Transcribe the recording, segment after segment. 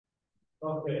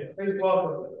Okay, please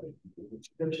welcome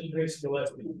Tracy and Rich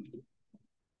Gillespie.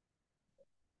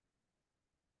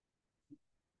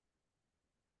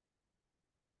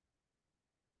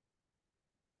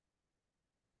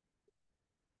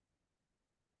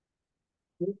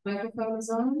 Microphone is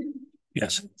on.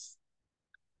 Yes.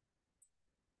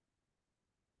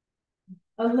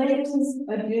 A lady's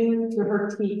adieu to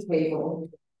her tea table.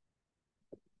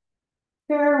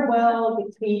 Farewell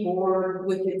the tea board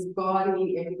with its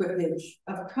gaudy equipage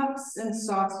of cups and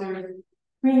saucers,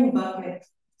 cream bucket,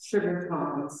 sugar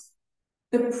tongs.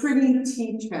 The pretty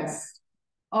tea chest,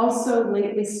 also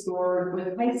lately stored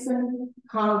with hyson,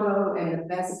 Congo, and the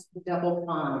best double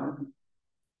fine.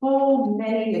 Full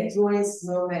many a joyous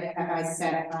moment have I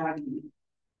sat by you,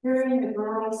 hearing the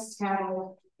girls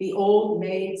tattle, the old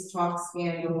maids talk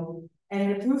scandal,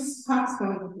 and the Bruce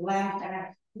coxcomb laugh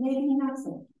at maybe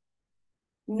nothing.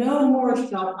 No more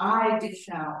shall I dish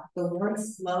out the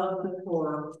once loved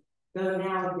before, though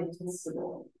now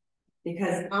detestable,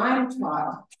 because I'm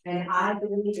taught, and I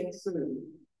believe it true,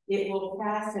 it will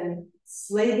fasten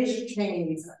slavish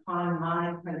chains upon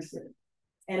my country,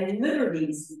 and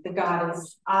liberties, the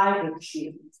goddess I would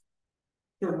choose,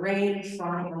 to reign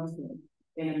triumphant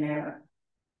in America.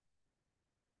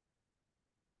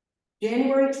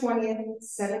 January 20th,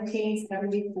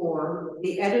 1774,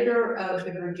 the editor of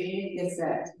the Virginia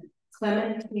Gazette,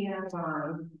 Clementina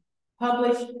Vine,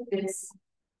 published this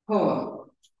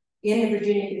poem in the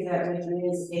Virginia Gazette,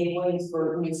 which is a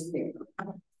Williamsburg newspaper.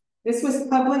 This was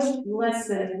published less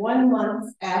than 1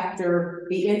 month after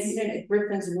the incident at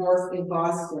Griffin's Wharf in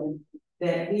Boston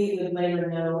that we would later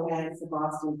know as the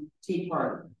Boston Tea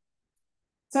Party.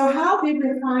 So how did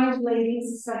refined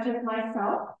ladies such as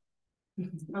myself,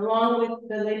 along with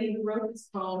the lady who wrote this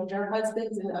poem, their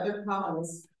husbands and other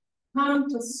colonists, come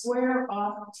to swear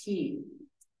off tea,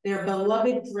 their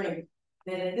beloved drink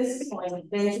that at this point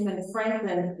Benjamin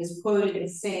Franklin is quoted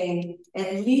as saying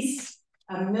at least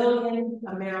 1 million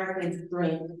Americans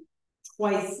drink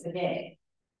twice a day.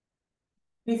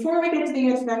 Before we get to the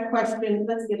answer to that question,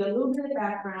 let's get a little bit of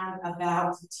background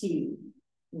about tea.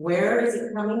 Where is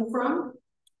it coming from?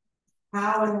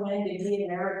 How and when did we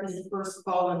Americans first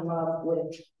fall in love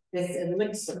with this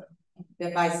elixir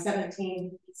that by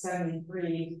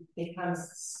 1773 becomes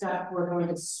stuff we're going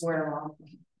to swear off?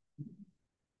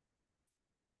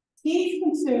 Teas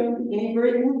consumed in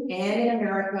Britain and in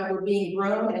America were being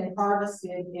grown and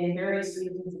harvested in various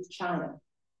regions of China.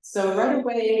 So right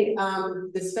away,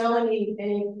 dispelling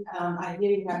any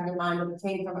idea you have in your mind that it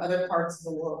came from other parts of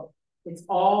the world. It's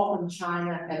all from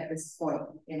China at this point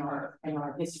in our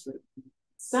history.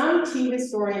 Some tea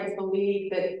historians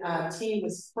believe that tea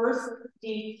was first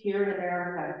steeped here in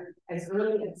America as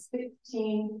early as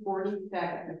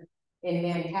 1647 in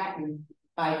Manhattan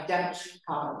by Dutch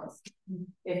colonists.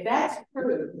 If that's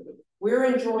true, we're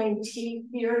enjoying tea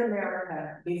here in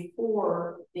America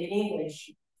before the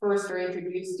English first are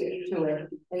introduced to it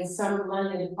in some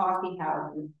London coffee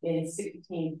houses in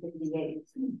 1658.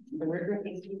 So we're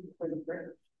drinking tea for the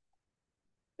British.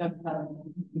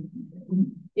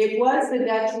 It was the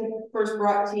Dutch who first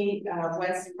brought tea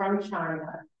west from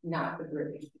China, not the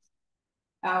British.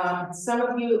 Some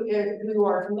of you who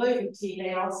are familiar with tea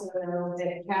may also know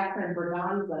that Catherine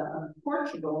Berganza of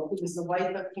Portugal, who was the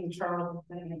wife of King Charles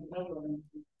II of England,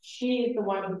 she is the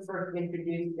one who first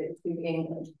introduced it to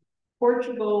England.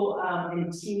 Portugal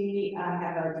and tea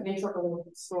have an integral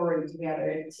story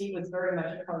together. Tea was very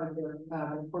much a part of their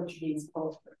Portuguese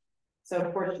culture. So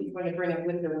of course she's going to bring it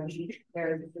with her when she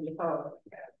carries it to the photo.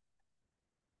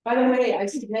 By the way, I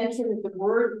should mention that the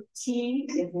word tea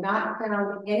is not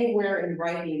found anywhere in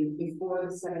writing before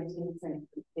the 17th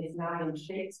century. It's not in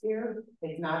Shakespeare,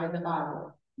 it's not in the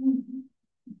Bible.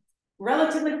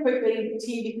 Relatively quickly,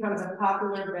 tea becomes a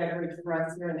popular beverage for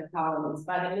us here in the colonies.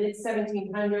 By the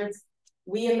mid-1700s,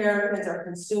 we Americans are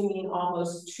consuming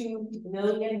almost 2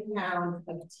 million pounds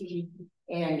of tea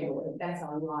annually. That's a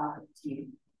lot of tea.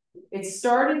 It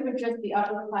started with just the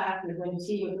upper classes when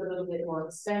tea was a little bit more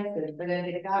expensive, but as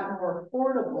it got more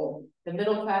affordable, the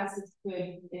middle classes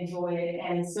could enjoy it,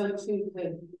 and so too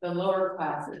could the lower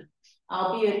classes,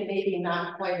 albeit maybe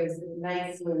not quite as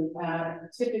nicely.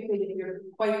 Typically, if you're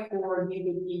quite poor,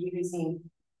 you would be using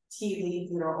tea leaves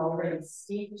that are already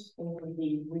steeped and would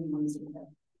be reusing them.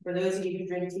 For those of you who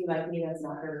drink tea like me, that's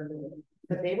not very good,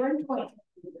 but they were in point.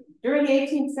 During the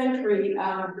 18th century,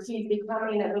 tea is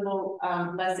becoming a little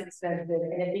less expensive,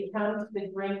 and it becomes the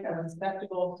drink of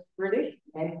respectable British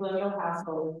and colonial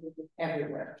households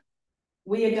everywhere.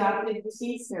 We adopted the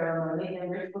tea ceremony, and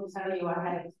Rich will tell you I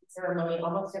had a tea ceremony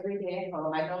almost every day at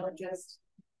home. I don't just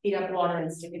heat up water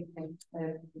and stick it in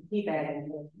a tea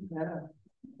bag. No.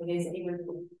 It is a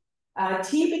ritual.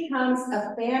 Tea becomes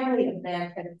a family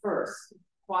event at first.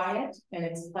 Quiet and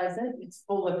it's pleasant. It's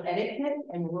full of etiquette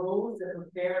and rules that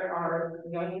prepare our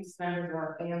youngest members of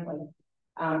our family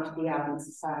to be out in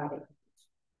society.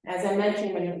 As I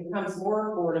mentioned, when it becomes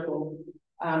more affordable,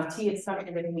 tea is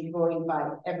something that can be enjoyed by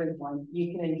everyone.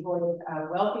 You can enjoy it,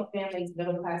 wealthy families,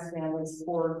 middle-class families,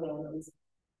 poor families.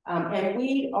 And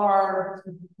we are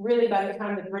really, by the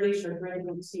time the British are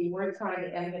drinking tea, we're trying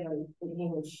to emulate the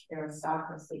English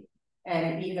aristocracy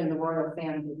and even the royal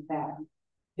family back.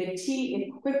 The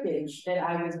tea equipage that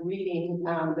I was reading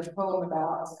the poem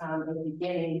about in the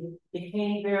beginning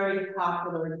became very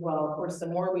popular as well. Of course, the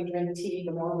more we drink tea,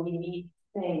 the more we need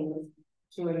things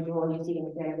to enjoy tea.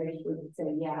 And again, I would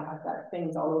say, yeah, I've got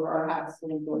things all over our house to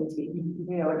enjoy tea.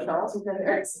 You know what Charles has been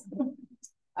there.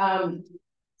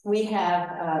 We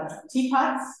have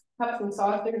teapots, cups and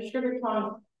saucers, sugar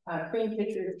tongs, cream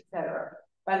pitchers, etc.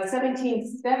 By the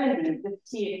 1770s, this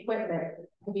tea equipment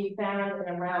could be found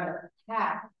in around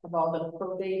half of all the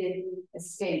probated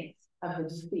estates of the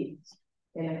deceased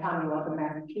in the Commonwealth of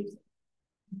Massachusetts.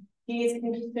 Tea is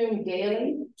consumed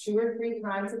daily, 2 or 3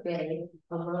 times a day,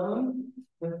 alone,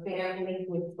 with family,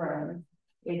 with friends.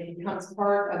 It becomes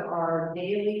part of our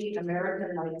daily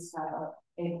American lifestyle,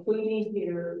 including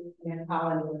here in the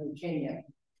colony of Virginia.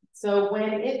 So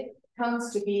when it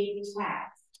comes to be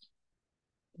taxed,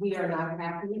 we are not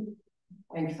happy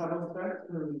and trouble starts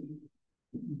brewing.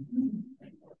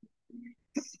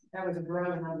 That was a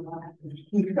groan on my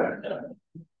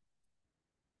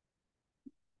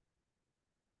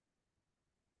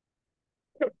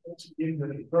In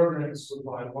the programs with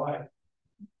my wife,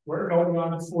 we're going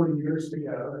on 40 years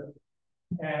together.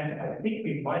 And I think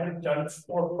we might have done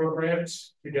 4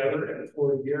 programs together in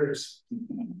 40 years.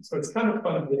 So it's kind of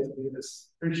fun to do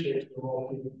this. Appreciate you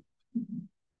all.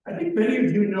 I think many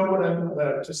of you know what I'm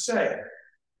about to say.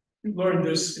 You learned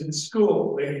this in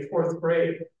school, maybe 4th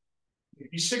grade,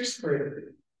 maybe 6th grade,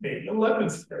 maybe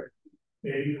 11th grade,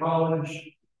 maybe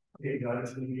college, maybe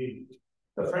 1980.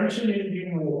 The French and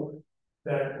Indian War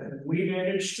that we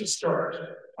managed to start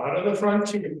out of the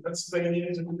frontier,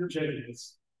 Pennsylvanians and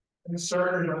Virginians, and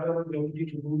started our ability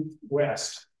to move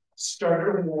west,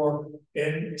 started a war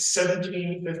in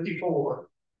 1754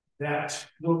 that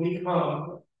will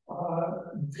become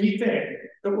the thing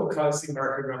that will cause the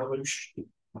American Revolution.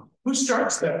 Who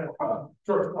starts that?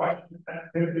 George Washington,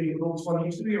 the little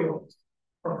 22-year-old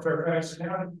from Fairfax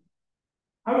County.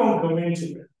 I won't go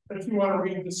into it, but if you want to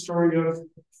read the story of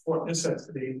Fort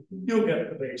Necessity, you'll get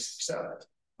the basics of it,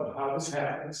 of how this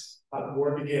happens, how the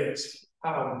war begins,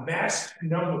 how mass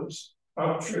numbers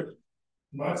of troops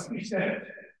must be sent.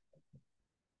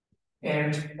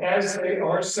 And as they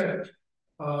are sent,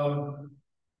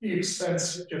 the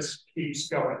expense just keeps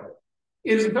going.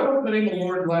 Is a fellow named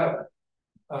Lord Loudon.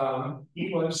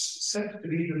 He was sent to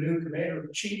be the new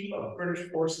commander-in-chief of British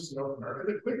forces in North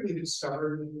America that quickly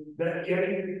discovered that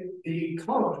getting the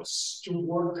colonists to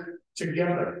work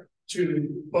together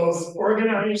to both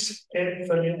organize and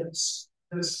finance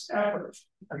this effort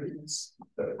against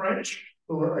the French,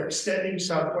 who were extending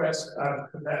southwest out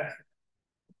of Quebec,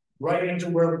 right into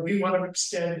where we want to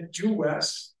extend due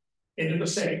west into the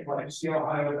same place, the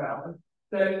Ohio Valley,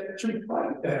 that to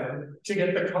fight them, to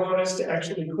get the colonists to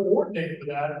actually coordinate with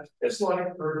that, is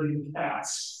like herding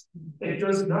cats. It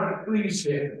does not please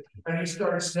him. And he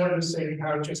starts noticing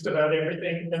how just about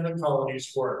everything in the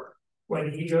colonies work.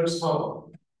 When he goes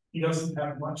home, he doesn't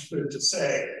have much good to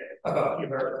say about the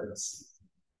Americans.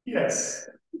 Yes,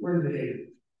 we're the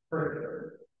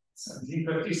further.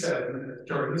 1757,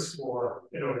 during this war,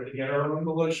 in order to get our own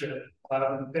militia,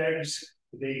 begs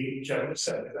the General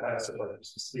Assembly of the House of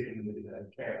Lords to speak in the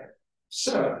United Kingdom.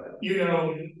 So, you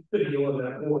know, the deal of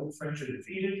that war, the French are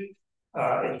defeated,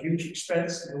 a huge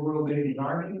expense in the Royal Navy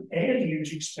Army, and a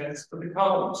huge expense for the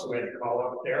colonies, the way to call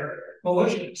up their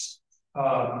militias.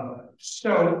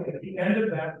 So, at the end of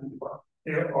that war,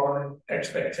 there are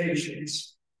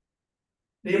expectations.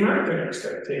 The American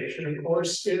expectation, of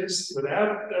course, is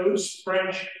without those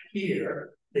French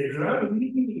here, they drive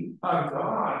me, my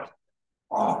God,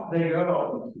 off they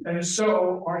go. And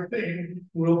so our thing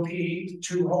will be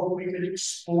to hope we can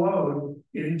explode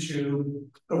into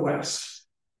the West.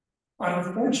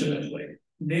 Unfortunately,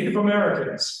 Native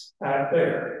Americans out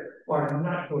there are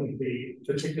not going to be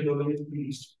particularly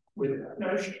pleased with that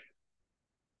notion.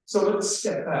 So let's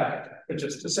step back for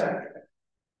just a second.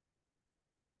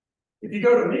 If you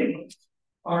go to England,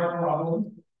 our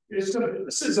problem is that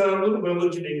this is a little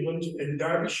village in England, in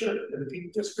Derbyshire, in the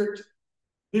Peak District.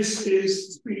 This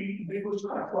is the English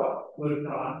Rockwell,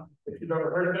 Loudoun. If you've ever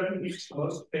heard of him, he's the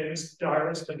most famous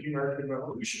diarist of the American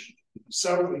Revolution.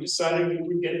 So we decided we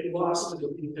would get lost in the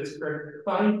Peak District,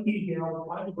 find email,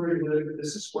 find where we live,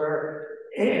 this is where,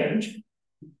 and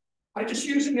I just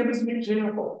using him as an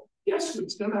example. Yes,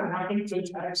 it's going to happen to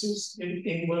taxes in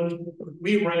England.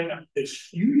 We ran up this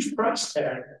huge price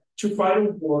tag to fight a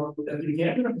war that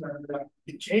began in America,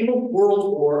 became a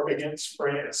world war against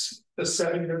France. The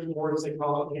 7 Years' War, as they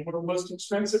call it, one of the most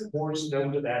expensive wars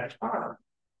known to that time.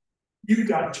 You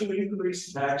got to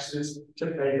increase taxes to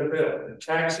pay the bill. The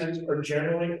taxes are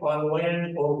generally on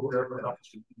land or wherever else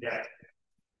you can get.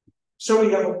 So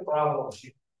we have a problem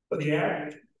here. For the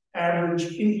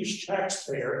average English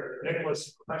taxpayer,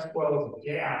 Nicholas Maxwell,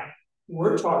 yeah,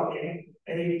 we're talking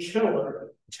a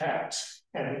killer tax.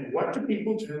 And what do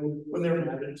people do when they're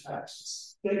mad at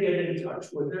taxes? They get in touch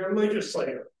with their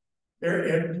legislator, their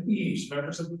MPs,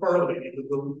 members of parliament,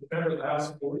 the member of the House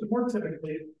of Lords, more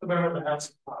typically the member of the House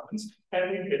of Commons,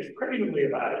 and they get creatively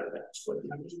about it. That's what the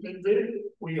Englishmen did.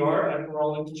 We are, after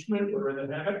all, Englishmen, we're in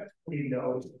the habit, we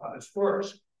know how this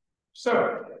works.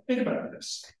 So think about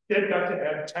this. They've got to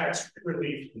have tax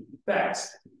relief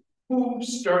fast. Who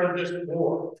started this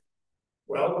war?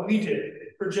 Well, we did.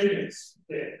 Virginians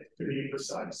did, to be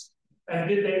precise. And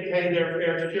did they pay their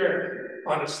fair share?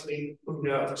 Honestly, who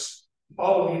knows?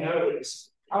 All we know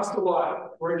is cost a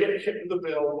lot. We're getting hit with the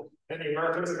bill, and the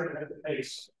Americans are going to have to pay.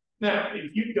 Now,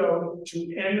 if you go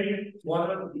to any one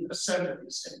of the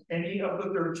assemblies in any of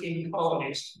the 13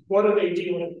 colonies, what are they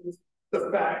dealing with? The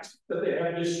fact that they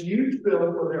had this huge bill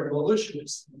for their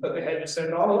militias that they had to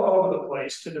send all over the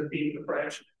place to defeat the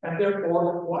French. And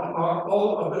therefore, what are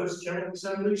all of those general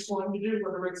assemblies going to do,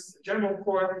 whether it's the general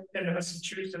court in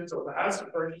Massachusetts or the House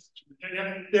of Burgesses in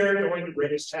Virginia, they're going to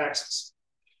raise taxes.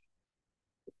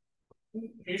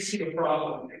 You see a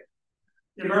problem here.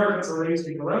 The Americans are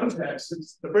raising their own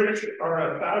taxes. The British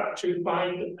are about to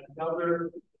find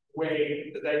another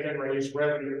way that they can raise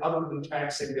revenue other than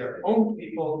taxing their own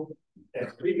people, and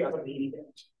we got to need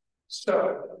it.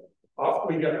 So off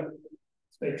we go.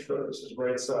 Let's make sure this is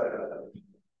right side up.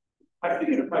 I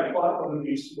figured if I bought one of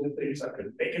these little things, I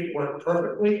could make it work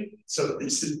perfectly. So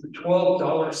this is the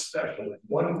 $12 special,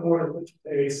 1 quart of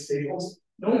today's staples.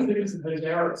 The only thing is that there's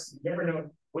arrows. You never know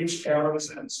which arrows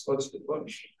I'm supposed to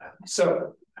push.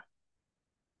 So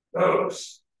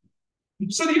those.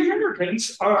 So the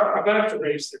Americans are about to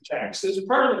raise their taxes.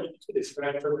 Parliament is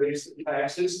about to raise their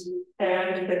taxes.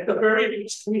 And at the very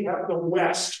least, we have the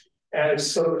West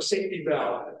as sort of a safety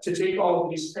valve to take all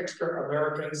of these extra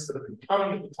Americans that have been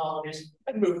coming to the colonies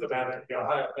and move them out to the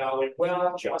Ohio Valley.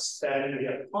 Well, just then we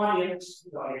have Pontiacs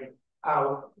running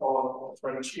out on the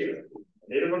frontier.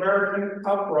 Native American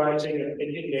uprising and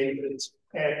Indian natives,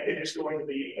 and it is going to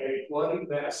be a bloody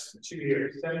mess in 2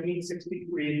 years,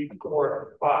 1763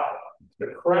 or 5. The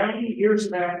Crown hears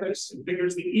about this and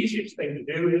figures the easiest thing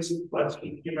to do is let's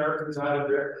keep the Americans out of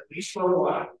there, at least for a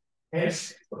while.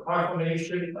 Hence, the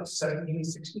proclamation of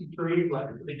 1763,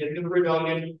 like the beginning of the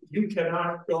rebellion, you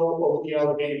cannot go over the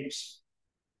Alleghanies.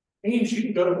 It means you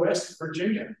can go to West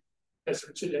Virginia as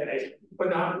of today, but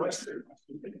not Western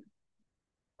Virginia.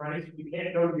 Right? You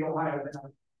can't go to the Ohio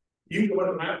Valley. You can go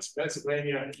to the mountains of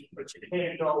Pennsylvania, but you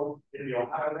can't go in the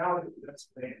Ohio Valley of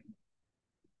Pennsylvania.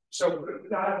 So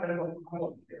not a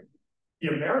problem here. The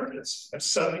Americans have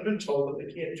suddenly been told that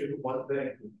they can't do the one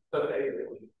thing that they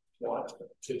really want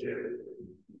to do.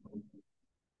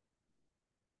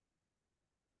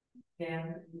 Yeah.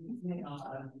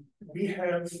 We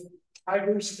have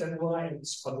tigers and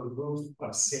lions on the roof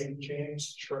of St.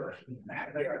 James Church.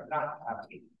 They are not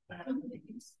happy.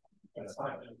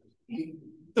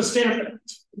 The Stamp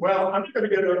Act. Well, I'm not going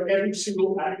to go to every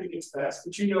single act that gets passed,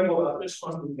 but you know about this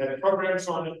one. We've got programs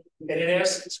on it. And in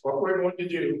essence, what we're going to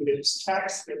do is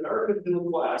tax the American middle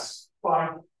class by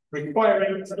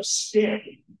requiring a stamp.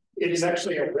 It is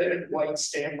actually a red and white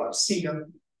stamp. I've seen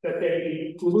them that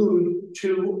they glued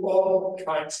to all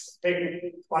kinds of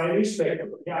paper, by a newspaper,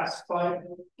 gas, by a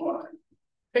book,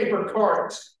 paper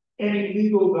cards, any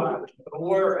legal document, a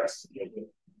lawyer has to deal with.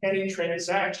 Any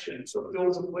transactions or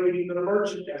bills of lading that a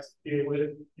merchant has to deal with,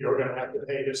 you're going to have to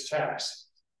pay this tax.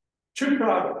 2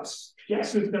 problems.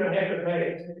 Guess who's going to have to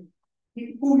pay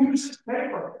it? Who uses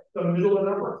paper? The middle and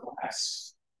upper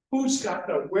class. Who's got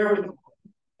the wherewithal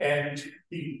and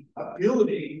the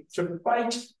ability to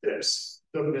fight this?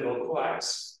 The middle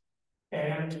class.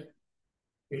 And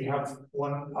we have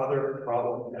one other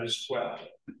problem as well.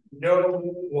 No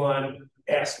one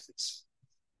asks.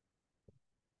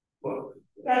 Well,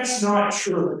 that's not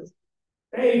true.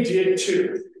 They did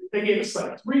too. They gave us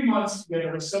like 3 months to get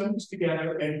our assemblies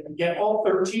together and get all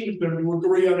 13 of them to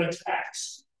agree on a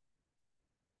tax.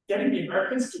 Getting the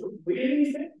Americans to agree on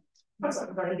anything? That's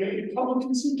like trying to get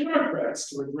Republicans and Democrats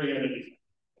to agree on anything.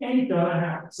 Ain't gonna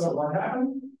happen. So what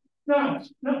happened? No,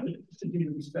 nothing to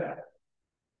do with that.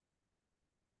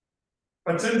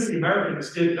 But since the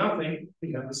Americans did nothing,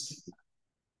 we have this.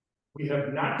 We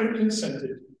have not been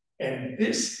consented, and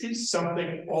this is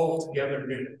something altogether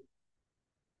new.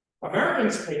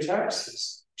 Americans pay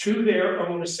taxes to their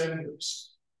own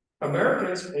assemblies.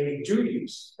 Americans pay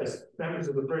duties as members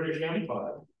of the British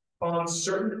Empire on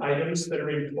certain items that are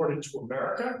imported to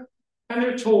America, and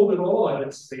they're told that all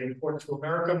items they import to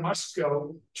America must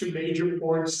go to major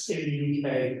ports in the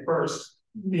UK first,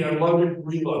 be unloaded,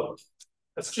 reload.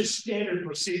 That's just standard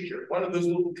procedure, one of those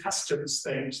little customs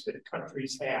things that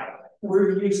countries have.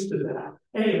 We're used to that.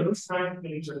 Any of those kind of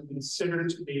things are considered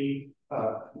to be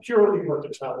purely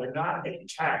mercantile. They're not a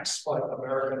tax like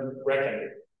American reckoning.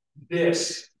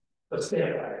 This, the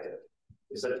Stamp Act,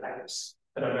 is a tax.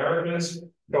 And Americans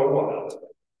go wild.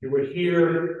 You were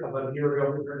here about a year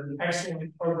ago. We heard an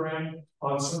excellent program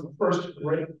on some of the first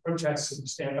great protests of the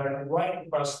Stamp Act right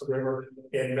across the river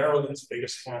in Maryland's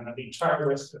biggest town, and the entire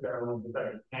rest of Maryland, the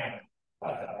very town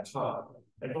at that time.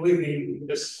 And believe me,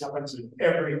 this happens in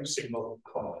every single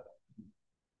colony.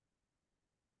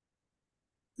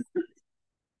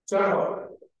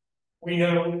 So we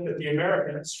know that the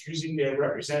Americans, using their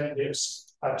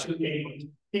representatives to aid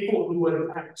people who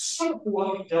would act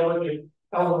somewhat delicate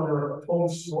Eleanor of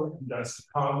Holmes does to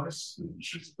Congress.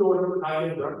 She's sort of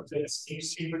kind of represents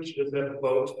DC, but she doesn't have a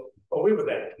vote. But we were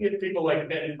that. You had people like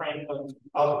Ben Franklin,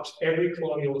 others. Every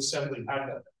colonial assembly had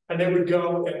that. And they would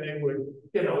go and they would,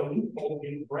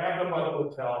 grab them by the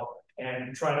hotel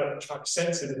and try to talk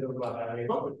sense into them about how they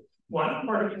voted. One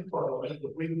party in Parliament, the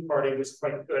Whig Party, was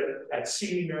quite good at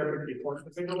seeing American people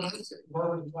because they were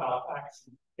mercantile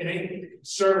action. In a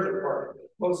conservative party,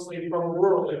 mostly from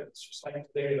rural areas, just like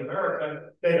today in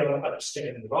America, they don't understand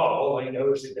it at all. All they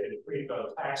know is that they agree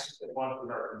on taxes they want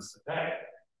Americans to pay.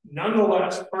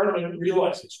 Nonetheless, Parliament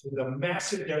realizes with a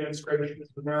massive demonstration of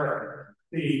America,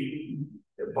 the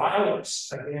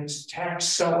violence against tax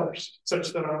sellers,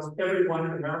 such that almost everyone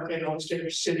in America in almost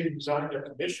every city resigned their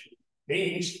commission,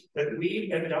 means that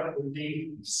we end up with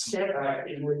the Stamp Act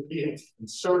in repeal.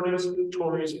 Conservatives,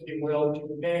 Tories, if you will,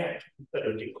 demand that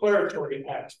a declaratory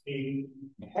act be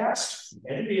passed,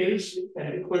 and it is, and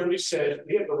it clearly says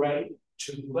we have the right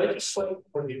to legislate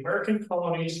for the American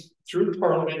colonies through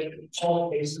Parliament in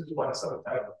all cases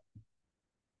whatsoever.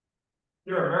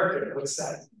 You're American, what's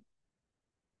that?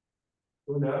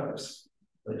 Who knows?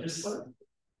 Legislate.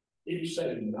 You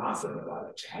say nothing about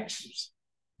the taxes.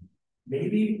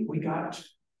 Maybe we got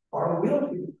our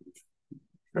will.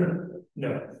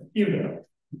 No,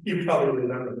 you probably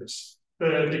remember this.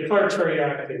 The Declaratory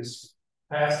Act is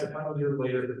passed, and 1 year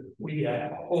later, we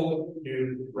had a whole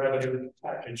new revenue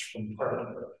package from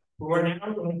Parliament. We are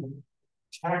now going to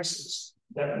taxes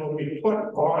that will be put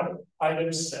on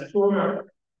items sent to America,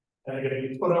 and they're going to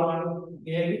be put on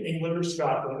in England or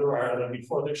Scotland or Ireland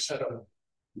before they're sent over.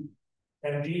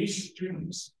 And these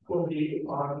students will be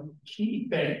on key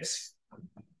things.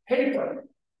 Paper.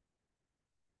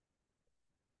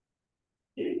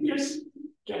 You just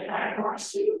get that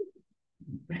across to you.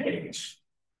 Paint.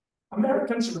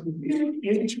 Americans were really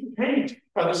into paint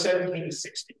by the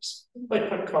 1760s.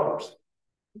 Like what colors?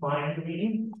 Lime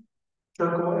green,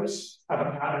 turquoise, I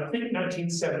think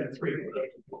 1973.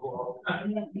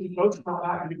 Most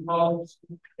probably colors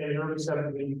in the early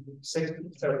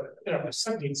 1760s. So,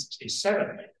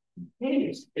 1767. Paint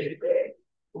is big.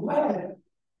 Lead.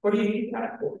 What do you need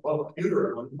that for? Well,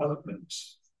 pewter and other things.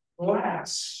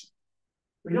 Glass.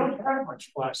 We don't have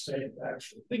much glass today,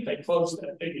 actually. I think they closed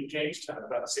that big in Jamestown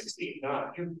about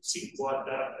 1609. You can see blood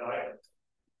down the island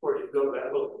where you go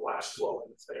that little glass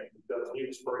flowing thing. The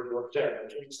Williamsburg, Yorktown, and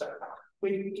Jamestown.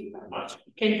 We didn't do that much.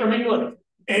 It came from England.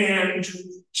 And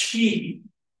tea.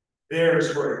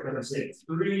 There's where it comes in.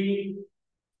 3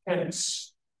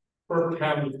 pence per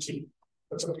pound of tea.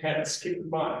 What's a pence? Keep in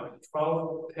mind,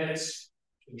 12 pence.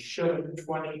 A shilling,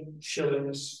 20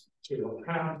 shillings to a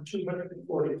pound,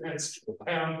 240 pence to a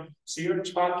pound. So you're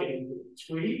talking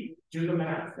 3, do the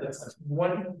math, that's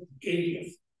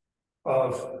 1/80th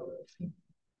of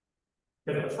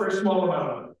a very small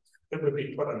amount that would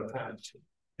be put on a pound.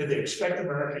 Did they expect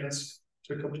Americans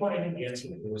to complain? The answer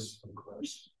is, of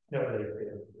course, no, they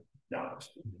did not.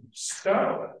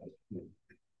 So,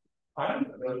 I'm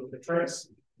going to go to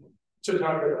Tracy to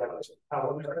talk about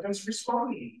how Americans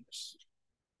respond to this.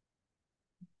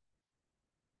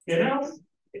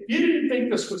 If you didn't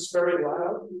think this was very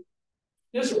loud,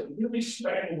 there's a really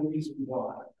special reason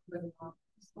why.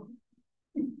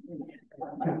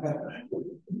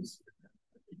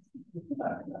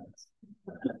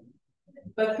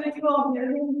 But could you all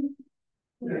hear him?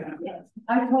 Yeah.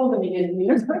 I told him he didn't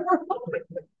hear.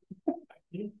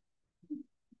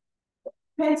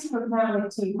 Thanks for pounding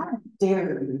tea. How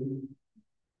dare you?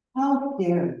 How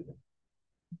dare you?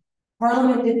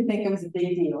 Parliament didn't think it was a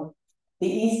big deal. The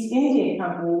East India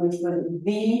Company, which was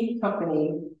the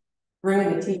company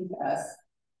bringing the tea to us,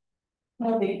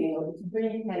 no big deal. It's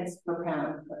 3 pence per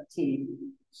pound of tea.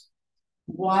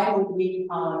 Why would we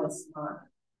colonists not?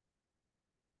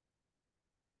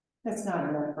 That's not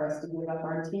enough for us to give up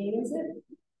our tea, is it?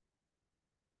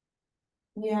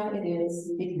 Yeah, it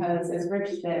is, because as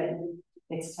Rich said,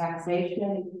 it's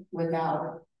taxation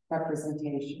without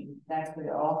representation. That's what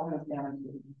it all comes down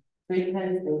to. 3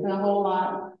 pence isn't a whole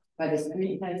lot, but it's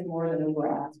 3 pence more than we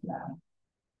were asked about.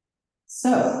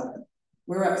 So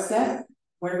we're upset.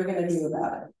 What are we going to do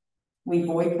about it? We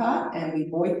boycott and we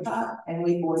boycott and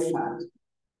we boycott.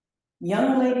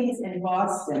 Young ladies in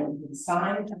Boston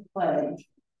signed a pledge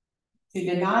to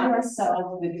deny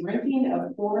ourselves the drinking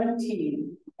of foreign tea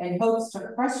in hopes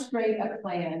to frustrate a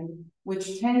plan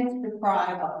which tends to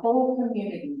deprive a whole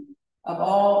community of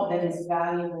all that is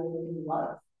valuable in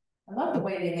life. I love the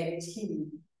way they make tea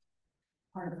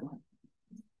part of life.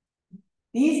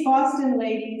 These Boston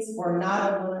ladies were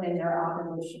not alone in their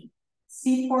opposition.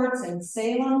 Seaports in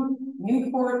Salem,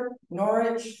 Newport,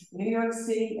 Norwich, New York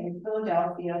City, and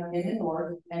Philadelphia in the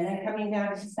north, and then coming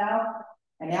down to the south,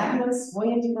 Annapolis,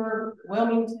 Williamsburg,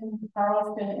 Wilmington,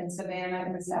 Charleston, and Savannah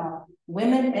in the south.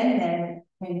 Women and men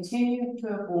continued to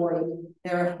avoid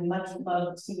their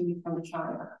much-loved tea from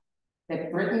China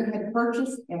that Britain had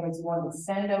purchased and was going to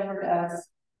send over to us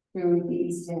through the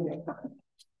East India Company.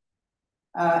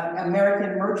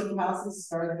 American merchant houses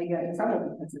started to get in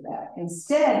trouble because of that.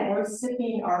 Instead, we're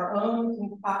sipping our own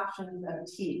concoctions of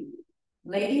tea.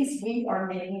 Ladies, we are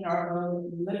making our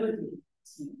own liberty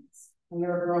teas. We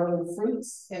are growing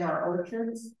fruits in our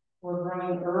orchards, we're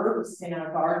growing herbs in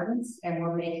our gardens, and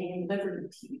we're making liberty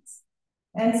teas.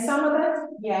 And some of us,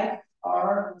 yes,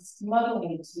 are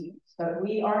smuggling tea, but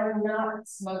we are not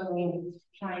smuggling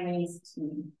Chinese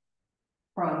tea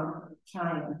from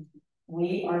China.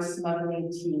 We are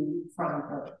smuggling tea from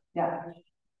the Dutch.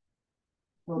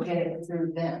 We'll get it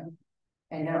through them.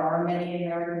 And there are many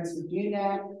Americans who do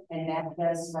that, and that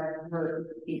does start to hurt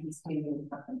the East India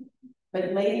Company.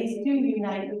 But ladies, do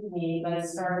unite with me.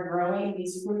 Let's start growing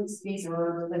these fruits, these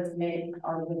herbs. Let's make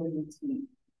our liberty tea.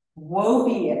 Woe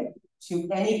be it to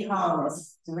any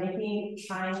colonist drinking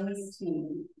Chinese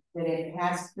tea that had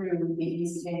passed through the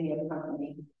East India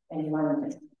Company in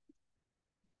London.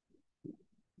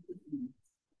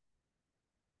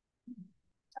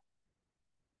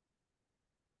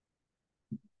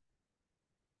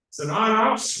 It's an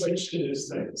on-off switch to this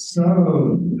thing. So,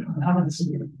 how does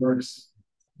it work?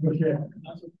 Okay.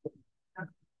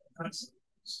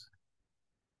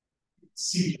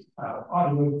 See,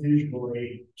 audio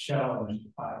visually challenged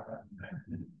by that.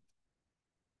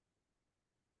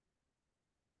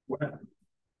 Well,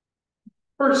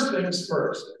 first things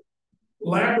first,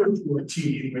 Labrador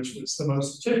tea, which was the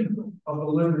most typical of the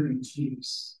liberty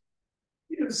teas,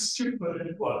 is, to put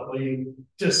it bluntly,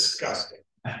 disgusting.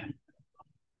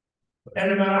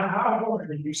 And no matter how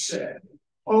hard you say,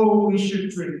 oh, we should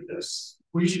drink this,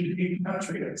 we should be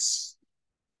patriots.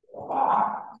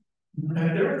 And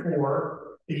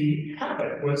therefore, the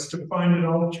habit was to find an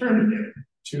alternative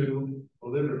to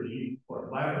liberty or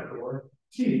Labrador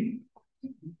tea.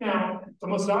 Now, the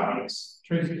most obvious,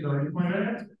 Tracy's already pointed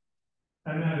out,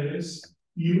 and that is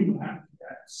you have to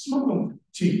get smuggled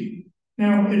tea.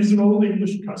 Now, it is an old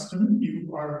English custom.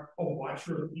 You are a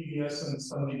watcher of PBS on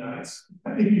Sunday nights.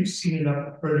 I think you've seen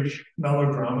enough British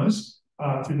melodramas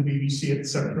through the BBC,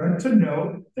 etc., to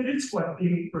know that it's what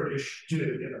the British do.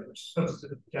 You know, they're supposed to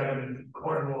Devon and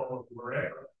Cornwall or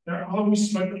wherever. They're always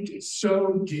smuggling tea.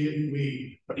 So did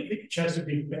we. What do you think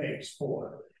Chesapeake Bay is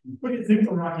for? What do you think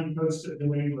the Rocky Coast of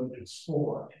New England is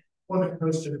for? Or the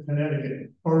coast of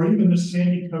Connecticut? Or even the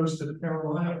sandy coast of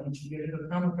Carolina once you get into the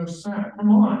Pamlico Sound?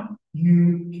 Come on.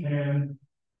 You can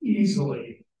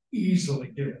easily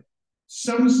do it.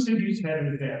 Some cities had an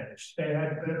advantage. They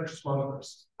had better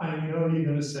smugglers. I know you're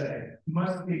going to say,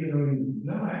 must be going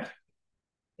not.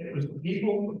 It was the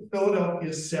people of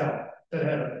Philadelphia South that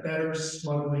had a better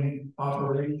smuggling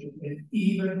operation, and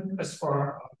even as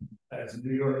far up as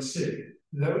New York City.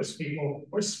 Those people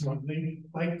were smuggling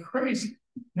like crazy.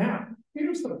 Now,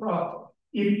 here's the problem.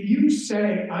 If you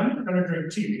say, I'm not going to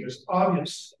drink tea, because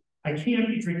obviously I can't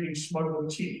be drinking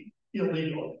smuggled tea,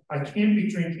 illegal. I can't be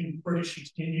drinking British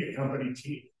East India Company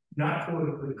tea, not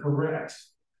politically correct.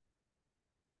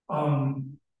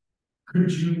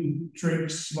 Could you drink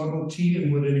smuggled tea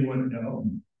and would anyone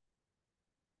know?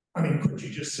 I mean, could you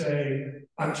just say,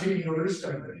 I'm taking a risk,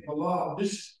 I'm breaking the law,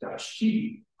 this Dutch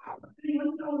tea? How would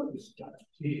anyone know it was Dutch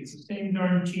tea? It's the same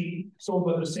darn tea sold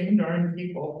by the same darn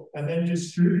people and then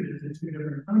distributed in 2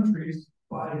 different countries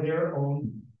by their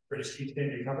own British East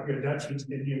India Company, or Dutch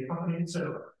East India Company,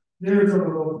 etc. There's a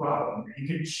real problem. You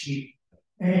can cheat.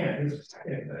 And there's a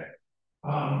second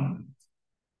thing.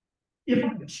 If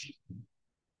I cheat,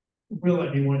 will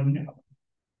anyone know?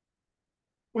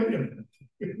 Wait a minute.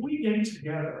 If we get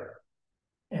together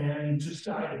and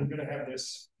decide we're going to have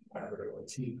this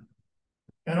tea,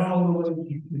 and all the little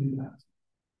people do that,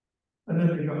 and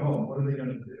then they go home, what are they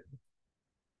going to do?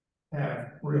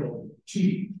 Have real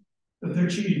tea that they're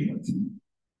cheating with,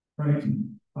 right?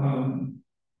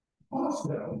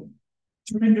 Also,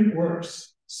 to make it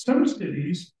worse, some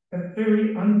cities have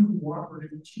very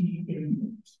uncooperative tea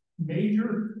unions.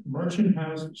 Major merchant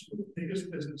houses were the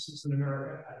biggest businesses in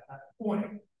America at that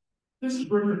point. This is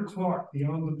Richard Clark, the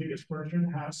owner of the biggest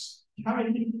merchant house,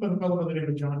 having a fellow by the name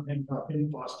of John Hancock in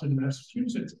Boston,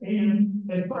 Massachusetts. And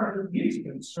as far as he's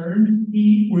concerned,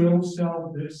 he will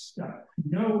sell this stuff.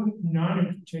 No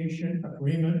non-imputation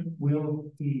agreement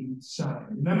will be signed.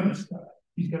 Remember this stuff.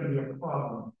 He's going to be a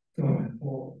problem going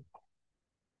forward.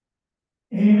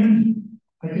 And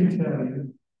I can tell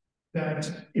you that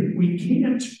if we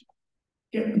can't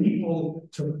get people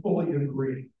to fully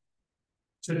agree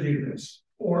to do this,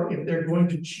 or if they're going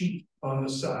to cheat on the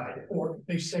side, or if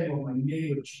they say, well, my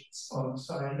neighbor cheats on the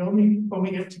side, only when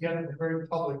we get together for very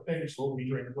public things will we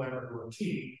drink lemon or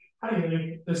tea. How do you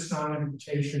think this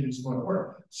non-invitation is going to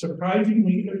work?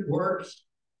 Surprisingly, it works,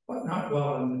 but not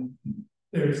well enough.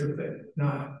 There's the thing,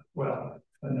 not well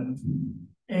enough.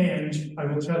 And I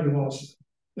will tell you also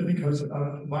that because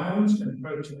of violence and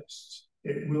protests,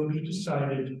 it will be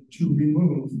decided to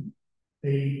remove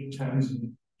the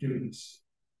Townsend duties.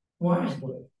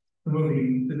 Wisely,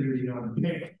 removing the duty on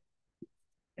paint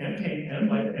and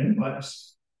light and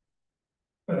butts,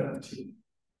 but on tea.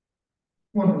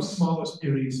 One of the smallest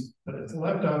duties, but it's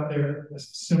left out there as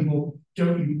a symbol.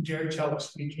 Don't you dare tell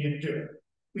us we can't do it.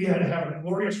 We had to have a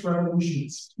glorious revolution in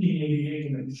 1688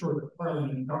 and ensure that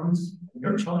Parliament governs.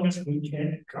 You're telling us we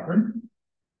can't govern?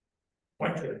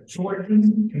 Like the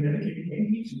Georgians, Connecticut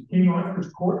Yankees, King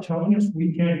Arthur's court telling us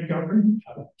we can't govern?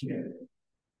 How dare it?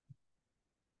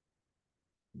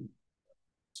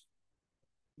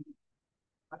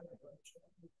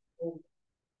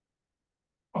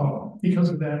 Because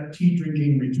of that, tea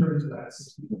drinking returned to that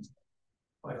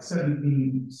by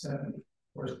 1770,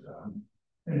 or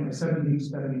and by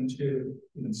 1772,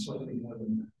 even slightly more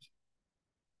than that.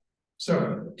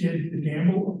 So, did the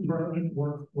gamble of Parliament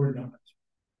work or not?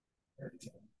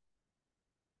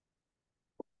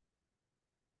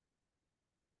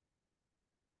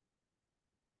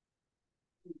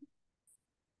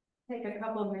 Take a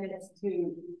couple of minutes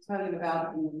to tell you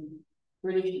about the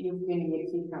British East India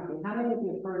Tea Company. How many of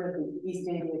you have heard of the East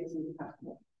India Tea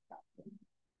Company?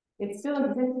 It still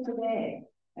exists today.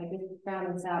 I just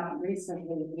found this out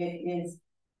recently. It is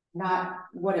not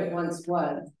what it once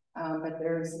was, but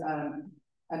there's a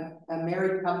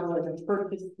married couple that have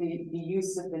purchased the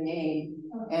use of the name,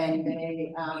 and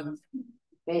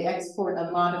they export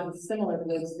a lot of the similar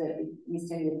goods that the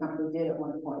East India Company did at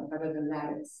one point. Other than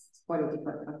that, it's quite a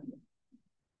different company.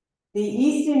 The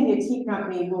East India Tea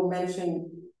Company we'll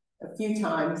mention a few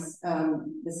times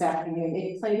this afternoon.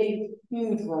 It played a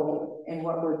huge role in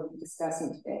what we're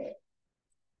discussing today.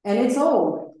 And it's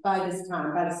old by this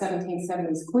time, by the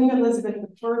 1770s. Queen Elizabeth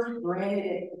I granted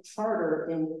it a charter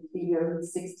in the year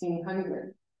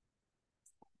 1600.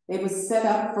 It was set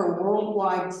up for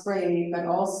worldwide trade, but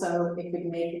also it could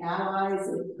make allies.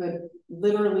 It could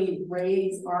literally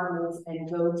raise armies and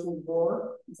go to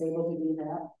war. It was able to do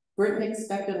that. Britain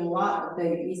expected a lot of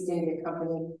the East India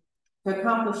Company to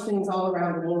accomplish things all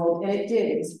around the world, and it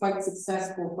did. It was quite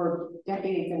successful for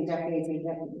decades and decades and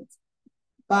decades.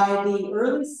 By the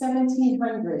early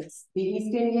 1700s, the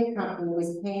East India Company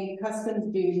was paying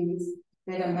customs duties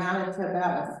that amounted to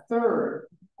about a third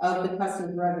of the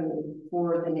customs revenue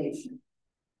for the nation.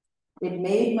 It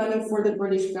made money for the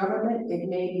British government. It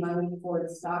made money for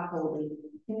its stockholders.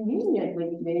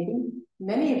 Conveniently, maybe,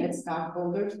 many of its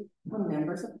stockholders were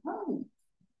members of Parliament.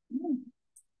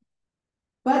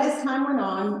 But as time went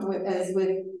on, as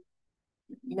with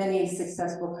many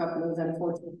successful companies,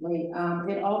 unfortunately,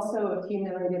 it also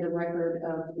accumulated a record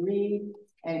of greed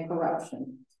and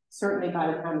corruption, certainly by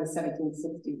the time of the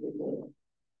 1760s it did.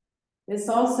 This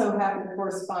also happened to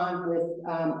correspond with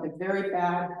a very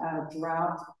bad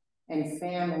drought and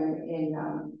famine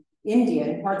in India,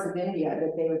 in parts of India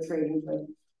that they were trading with.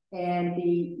 And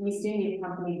the East India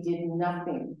Company did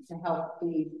nothing to help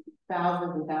the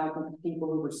thousands and thousands of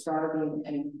people who were starving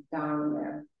and dying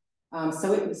there.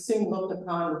 So it was soon looked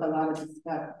upon with a lot of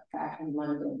disgust back in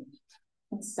London.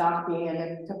 It stopped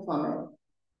being to plummet.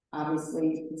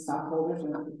 Obviously, the stockholders are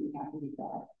not going to be happy with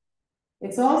that.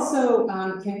 It's also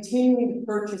continuing to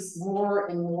purchase more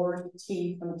and more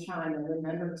tea from China.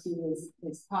 Remember, tea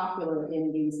is popular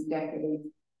in these decades.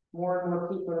 More and more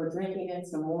people are drinking it,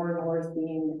 so more and more is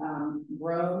being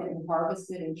grown and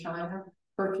harvested in China,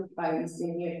 purchased by the East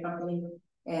India Company,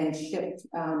 and shipped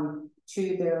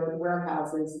to their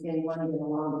warehouses in London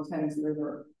along the Thames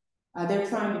River. They're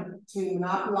trying to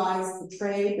monopolize the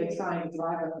trade. They're trying to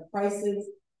drive up the prices.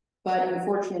 But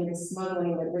unfortunately, the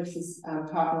smuggling that Rich is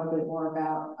talking a little bit more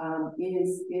about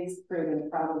is creating a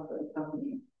problem for the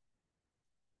company.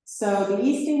 So the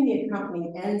East India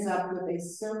Company ends up with a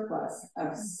surplus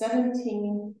of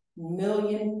 17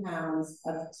 million pounds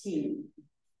of tea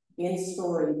in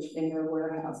storage in their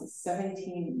warehouses,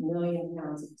 17 million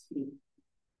pounds of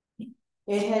tea.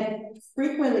 It had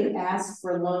frequently asked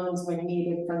for loans when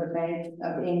needed from the Bank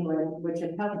of England, which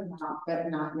had helped them out, but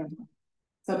not now.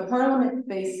 So Parliament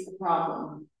faced the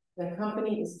problem. The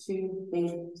company is too big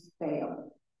to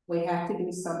fail. We have to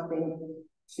do something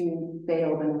to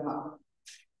bail them out.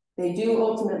 They do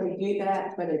ultimately do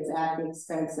that, but it's at the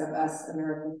expense of us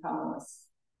American colonists.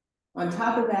 On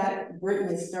top of that, Britain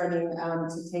is starting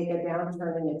to take a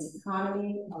downturn in its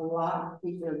economy. A lot of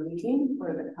people are leaving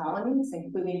for the colonies,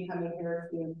 including coming here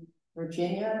to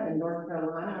Virginia and North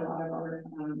Carolina. A lot of our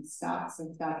Scots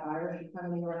and Scotch Irish are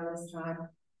coming around this time.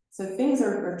 So things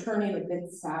are turning a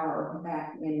bit sour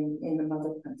back in the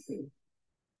mother country.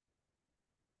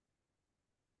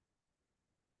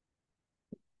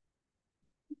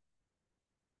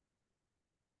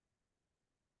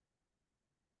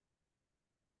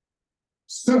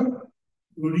 So,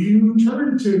 who do you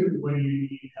turn to when you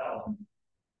need help?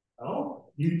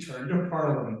 Well, you turn to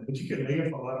Parliament, but you can lay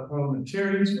up a lot of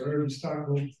parliamentarians wherever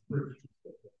stockholders.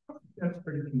 That's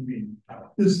pretty convenient.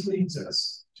 This leads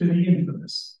us to the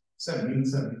infamous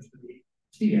 1773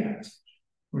 Tea Act,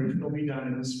 which will be done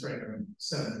in the spring of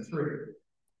 73.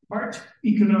 Part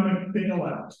economic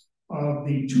bailout of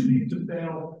the too big to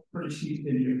fail British East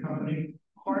India Company,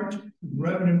 part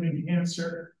revenue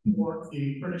enhancer for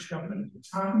the British government at the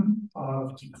time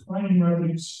of declining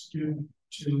revenues due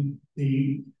to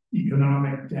the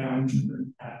economic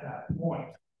downturn at that point.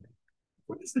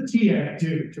 What does the Tea Act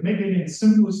do? To make it in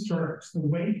simplest terms, the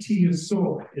way tea is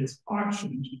sold, it's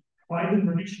auctioned by the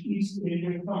British East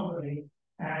India Company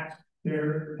at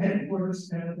their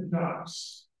headquarters and at the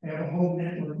docks. They have a whole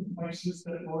network of places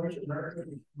that large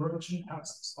American merchant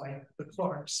houses like the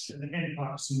Clarks and the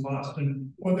Hancocks in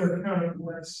Boston, or their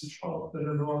counterparts in Charlotte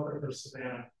or Norfolk or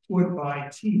Savannah, would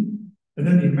buy tea. And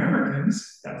then the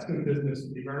Americans, that's good business,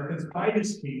 the Americans buy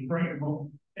this tea, bring it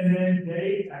home, and then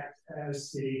they act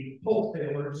as the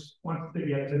wholesalers once they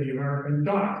get to the American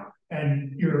dock.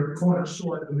 And your corner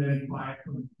store can then buy it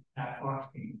from that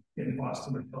auction in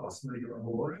Boston or Philadelphia or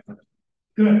wherever.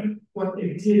 Good. What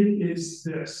they did is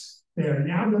this. They are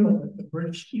now going to let the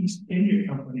British East India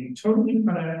Company totally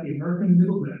cut out the American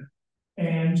middlemen,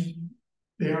 and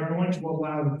they are going to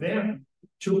allow them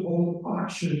to hold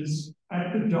auctions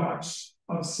at the docks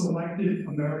of selected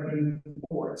American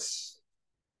ports.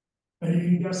 And you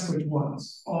can guess which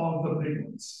ones, all the big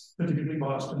ones, particularly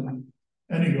Boston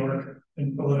and New York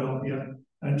and Philadelphia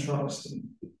and Charleston.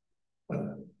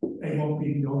 But they won't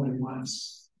be the only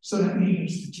ones. So that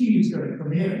means the tea is going to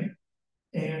come in.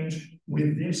 And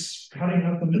with this cutting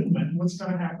out the middlemen, what's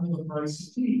going to happen to the price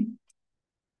of tea?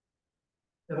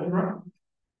 It'll drop.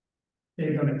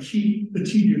 They're going to keep the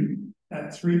tea duty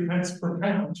at 3 pence per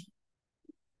pound.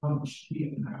 How much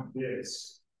tea and how it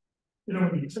is. You know,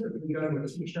 when you typically go to a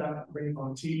tea shop, bring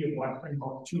on tea, and what bring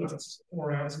on 2 ounces,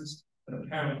 4 ounces, and a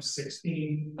pound of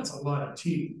 16, that's a lot of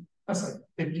tea. That's like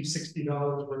 $50,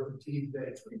 $60 worth of tea a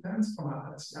day. 3 pence, come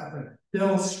on, that's happening.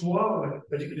 They'll swallow it,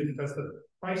 but you can do because the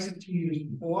price of tea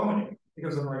is plummeting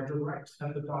because of our direct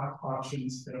at the dock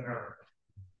auctions in America.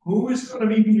 Who is going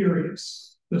to be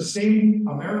furious? The same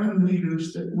American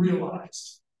leaders that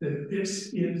realized that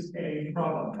this is a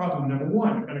problem. Problem number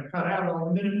one, you're going to cut out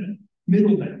all the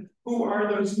middlemen. Who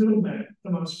are those middlemen?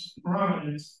 The most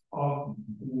prominent of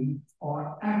whom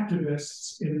are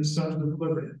activists in the Sons of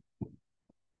Liberty.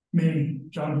 Meaning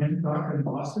John Hancock in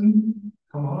Boston,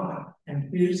 come on,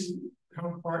 and his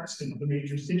counterparts in the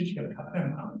major cities, you're going to cut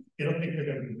them out. You don't think they're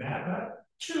going to be mad about it?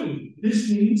 Two, this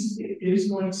means it is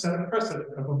going to set a precedent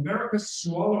of America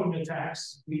swallowing the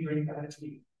tax, we drink that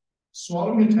tea.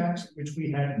 swallowing a tax which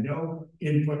we had no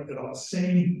input at all.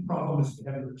 Same problem as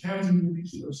we had with the housing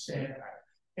movies, so stand back.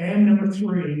 And number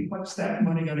three, what's that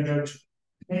money going to go to?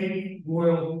 Pay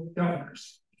royal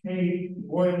governors, pay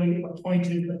royally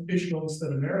appointed officials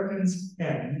that Americans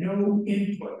had no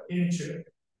input into.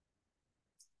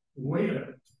 Wait a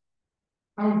minute.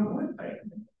 How would they?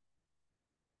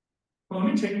 Well,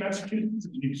 let me take Massachusetts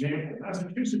as an example.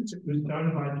 Massachusetts, it was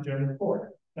done by the General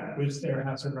Court. That was their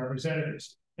House of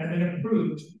Representatives, and then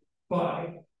approved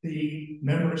by the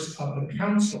members of the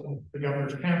council, the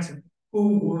governor's council,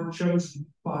 who were chosen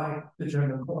by the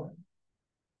General Court.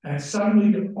 And suddenly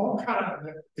they're all cut out of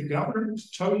it. The governor is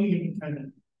totally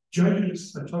independent.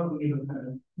 Judges are totally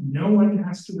independent. No one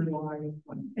has to rely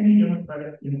on any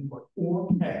democratic input or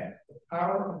pay. The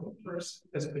power of the purse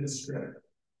has been stripped.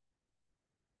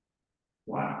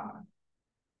 Wow.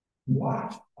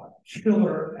 What a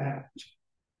killer act.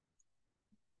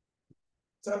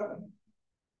 So,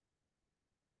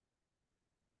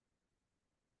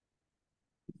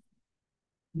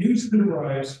 news could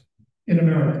arise in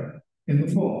America in the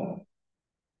fall.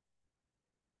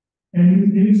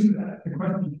 And news of that, the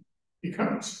question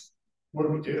becomes, what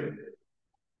do we do?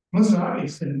 Most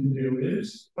obvious thing to do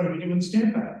is, what do we do in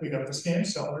stamp act? We got the stamp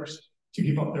sellers to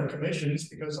give up their commissions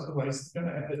because otherwise they're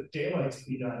going to have the daylight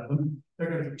beat out of them. They're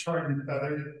going to be charged and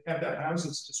feathered, have their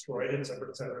houses destroyed, et cetera,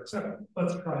 et cetera, et cetera.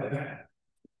 Let's try that.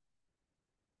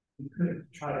 We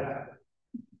could try that.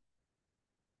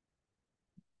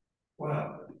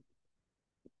 Well,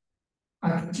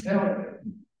 I can tell you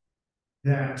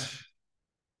that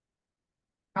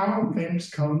how things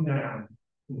come down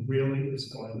really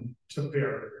is going to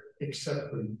vary,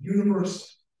 except for the universal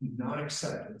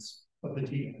non-acceptance of the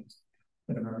demons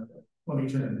in America. Let me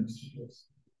turn this to this.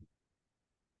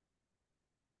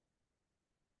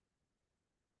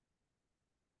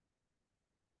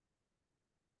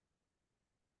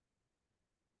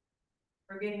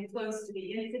 We're getting close to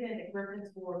the incident at Griffin's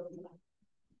Wharf.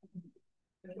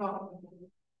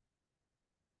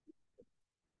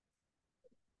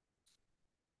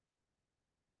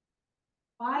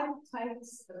 5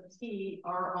 types of tea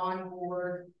are on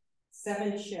board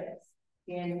 7 ships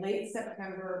in late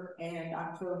September and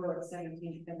October of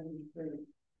 1773.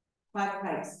 5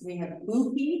 types. We have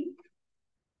blue tea,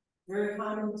 very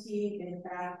common tea. In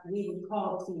fact, we would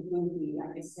call tea blue tea. I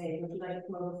could say, would you like to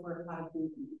come over for a pot of blue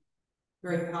tea?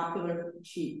 Very popular,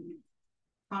 cheap.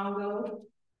 Congo,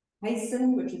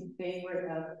 Hyson, which is a favorite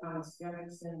of Thomas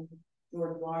Jefferson,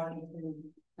 George Washington,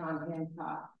 John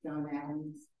Hancock, John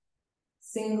Adams.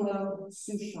 Singlo,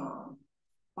 Souchon,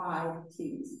 5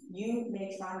 teas. You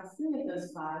may try 3 of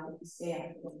those 5 if you stay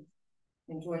after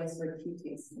and join us for a tea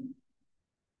tasting.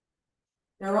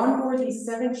 They're on board these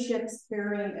 7 ships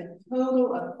carrying a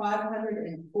total of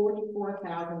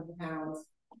 544,000 pounds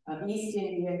of East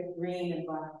India green and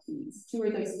black teas. 2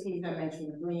 of those teas I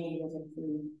mentioned, green and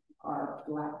blue, are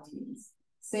black teas.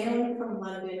 Sailing from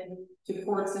London to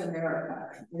ports in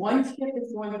America. 1 ship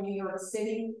is going to New York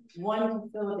City, 1 to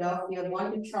Philadelphia,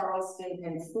 1 to Charleston,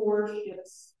 and 4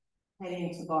 ships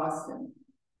heading to Boston.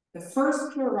 The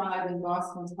first to arrive in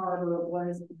Boston's harbor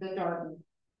was the Dartmouth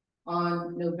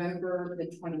on November the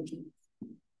 22nd.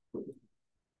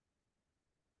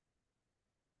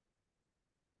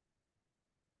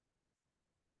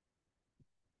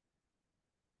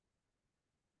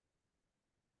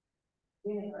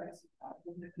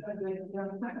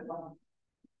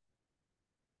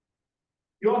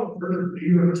 You all heard of the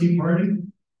New York Tea Party?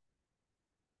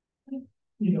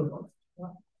 You know,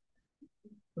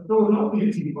 the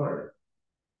Philadelphia Tea Party.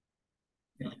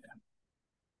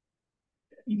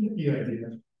 You get the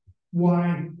idea.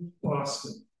 Why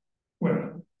Boston?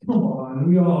 Well, come on,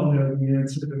 we all know the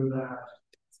answer to that.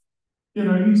 You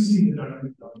know, you see the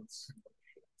Dunkin' Donuts.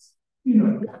 You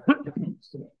know,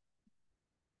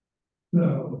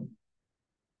 so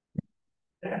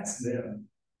that's them.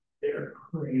 They're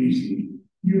crazy.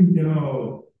 You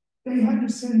know, they had to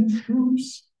send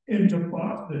troops into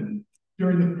Boston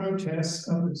during the protests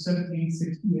of the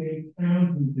 1768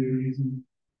 townsend duties. And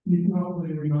you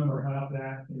probably remember how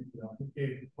that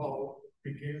gave Paul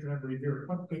began every year.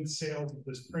 What good sales of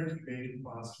this printing made in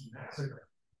Boston Massacre.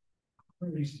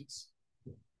 Crazy.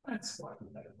 That's why we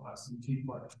had a Boston Tea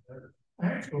Party there.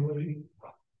 Actually,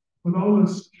 with all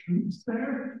those troops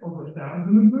there, over 1,000 of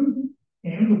them,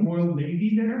 and the Royal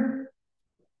Navy there,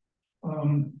 I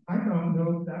don't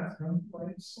know if that's going to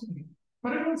quite something.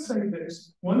 But I will say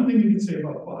this, one thing you can say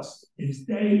about Boston is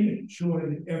they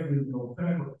enjoyed every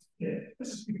November. This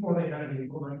is before they had any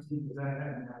quarantine, because that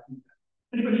hadn't happened.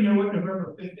 Anybody know what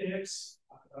November 5th is?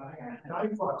 Guy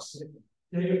Fawkes.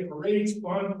 day of parades,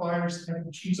 bonfires,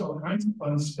 temple cheese, all kinds of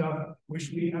fun stuff.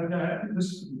 Wish we had that. This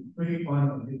is pretty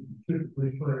fun.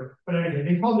 But anyway,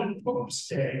 they called it Pope's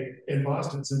Day in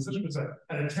Boston, since this was an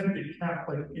attempted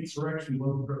Catholic insurrection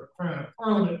over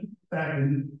Parliament back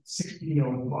in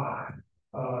 1605.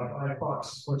 By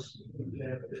Fox, of course.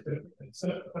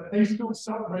 But they still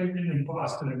celebrated it in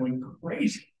Boston and went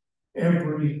crazy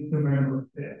every November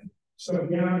 5th. So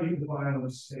yeah, the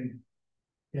violence thing.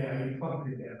 Yeah, you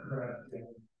probably get that.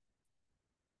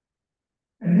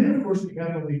 And then, of course, we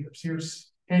got the leaders.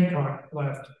 Here's Hancock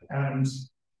left,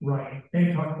 Adams right.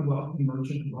 Hancock, the wealthy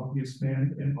merchant, the wealthiest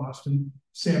man in Boston.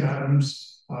 Sam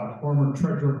Adams, former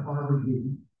treasurer of Harvard,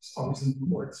 who is always in the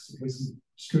courts because he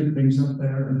screwed things up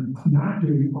there and not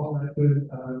doing all that good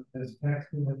as a tax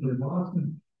collector in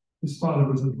Boston. His father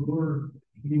was a brewer.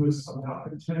 He was a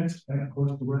malcontent, and of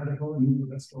course, the radical and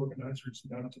universal organizers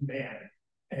down to man.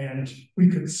 And we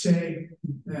could say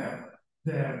them.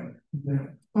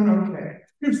 But okay,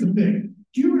 here's the thing.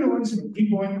 Do you realize that we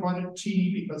boycotted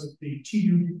tea because of the tea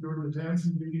duty during the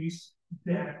dancing duties?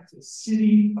 That the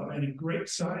city of any great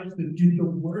size that did the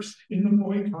worst in the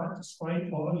boycott,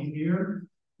 despite all you hear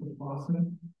with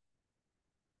Boston?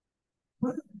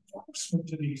 What an endorsement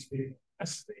to these people,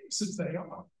 as famous as they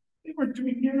are. They were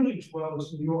doing nearly as well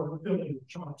as New York, Philly, and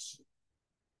Johnson.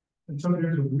 And so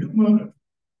there's a real motive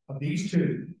of these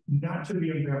two not to be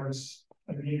embarrassed.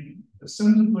 I mean, the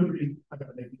Sons of Liberty are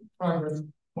going to make progress.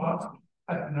 Boston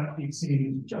have not been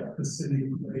seen as just the city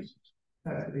of grace.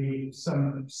 Has to be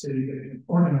some city that can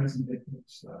organize and make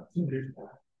stuff. So there's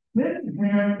that. Then you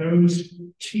have those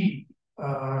tea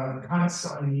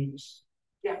consignees.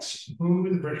 Yes, who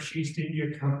the British East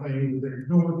India Company, with their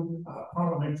new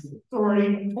parliamentary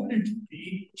authority, appointed to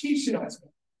be tea salesman.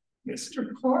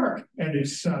 Mr. Clark and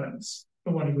his sons,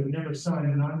 the one who would never sign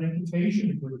a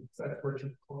non-invitation agreement, that's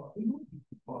Richard Clark.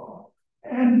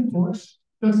 And of course,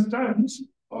 the sons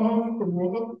of the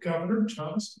royal Governor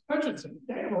Thomas Hutchinson.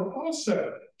 They were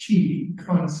also tea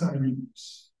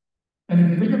consignees. And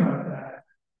if you think about that,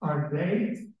 are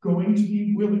they going to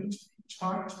be willing to be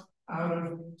talked out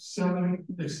of selling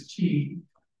this tea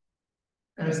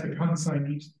as the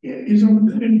consignees? It is a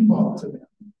windfall to them.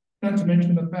 Not to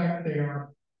mention the fact they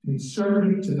are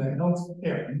conservative to the health.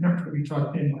 They're not going to be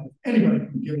talked in by anybody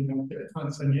from giving up their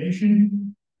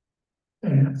consignation.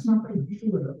 And that's not going to be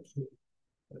true.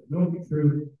 It will be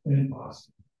true in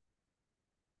Boston.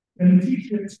 And the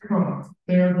T-shirts come.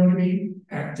 They are going to be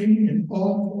acting in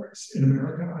all courts in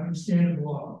America under standard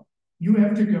law. You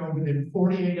have to go within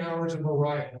 48 hours of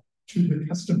arrival to the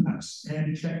custom house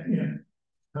and check in.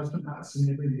 Custom house in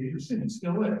every major city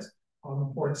still is. On the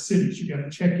port cities, you got to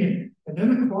check in. And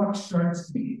then the clock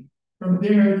starts beating. From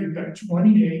there, you've got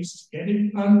 20 days to get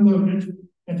it unloaded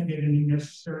and to get any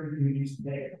necessary duties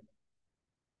made.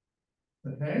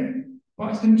 Okay?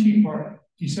 Boston Tea Party,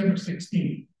 December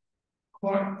 16th.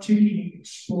 Clock ticking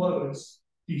explodes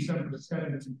December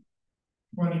 17th.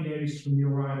 20 days from the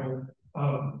arrival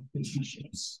of the tea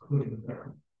ships, including the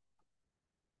government.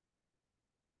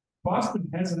 Boston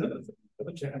has another thing for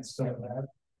the chance to have.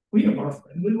 We have our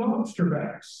friendly lobster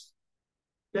backs.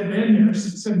 They've been there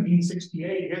since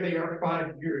 1768. Here they are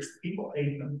 5 years. People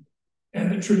hate them.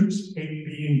 And the troops hate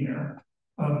being there.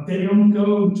 They don't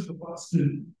go to the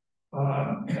Boston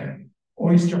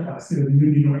Oyster House, the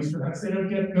Union Oyster House. They don't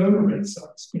go to Red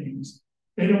Sox games.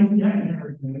 They don't get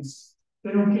Americans.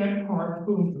 They don't get hard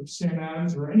food from Sam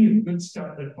Adams or any of the good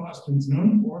stuff that Boston's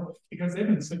known for, because they've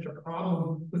been such a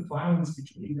problem with violence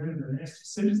between them and their nasty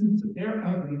citizens that they're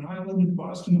out on an island in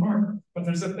Boston Harbor. But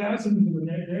there's 1,000 of them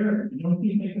there. You don't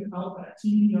think they can help that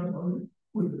TV unloaded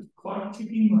with the clock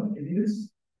ticking like it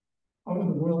is? All of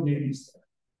the Royal Navy's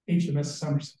there. HMS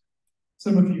Somerset.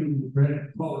 Some of you who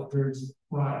read Pulitler's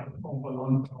Ride home a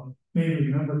long time may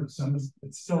remember some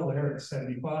that's still there at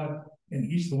 75, and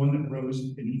he's the one that rose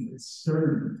beneath its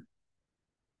stern.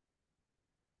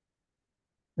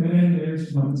 And then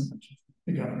there's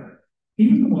the governor. He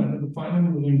was the one with the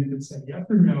final ruling that could say yes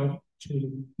or no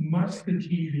to must the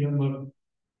tea be unloaded.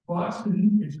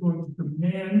 Boston is going to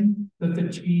demand that the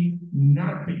tea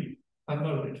not be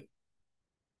unloaded.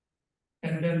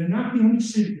 And then not the only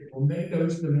city that will make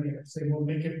those demands. They will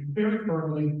make it very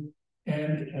firmly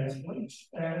and as late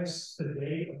as the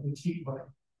day of the tea party.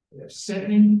 They're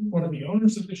sending one of the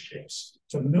owners of the ships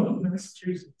to Milton,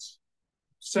 Massachusetts,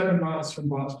 7 miles from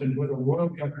Boston, where the royal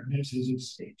governor has his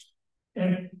estate.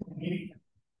 And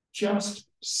just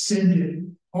send it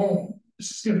home.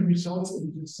 This is going to result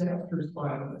in disastrous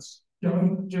violence.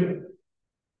 Don't do it.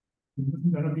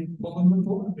 He's going to be pulling the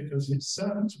board because his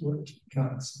sons were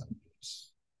consignees.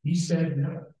 He said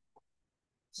no.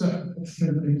 So let's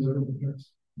turn things over to Chris.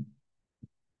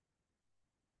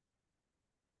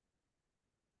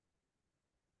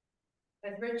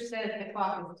 As Rich said, the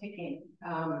clock is ticking.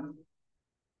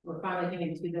 We're finally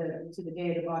getting to the day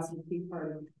of the Boston Tea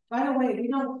Party. By the way, we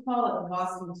don't call it the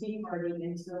Boston Tea Party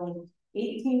until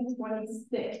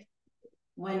 1826,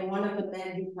 when one of the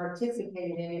men who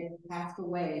participated in it passed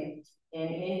away, and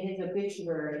in his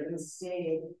obituary it was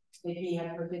stated that he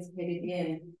had participated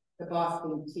in the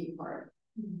Boston Tea Party.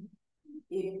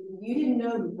 If you didn't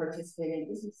know who participated,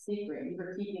 this was secret. You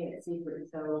were keeping it secret.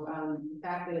 So the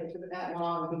fact that it took that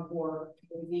long before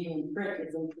it was even print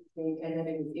is interesting, and then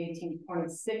it was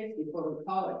 1826 before we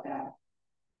call it that.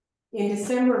 In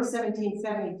December of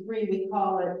 1773, we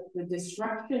call it the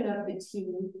destruction of the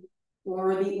tea,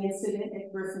 or the incident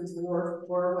at Griffin's Wharf,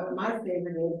 or what my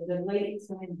favorite is, the late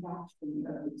transaction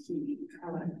of the tea.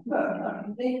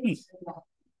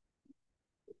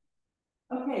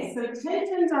 Okay, so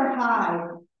tensions are high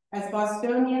as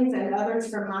Bostonians and others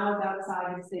from miles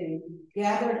outside the city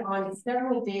gathered on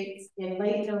several dates in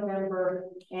late November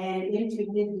and into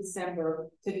mid-December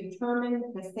to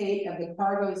determine the fate of the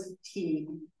cargoes of tea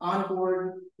on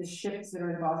board the ships that are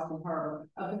in Boston Harbor.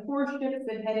 Of the 4 ships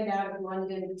that headed out of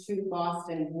London to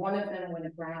Boston, 1 of them went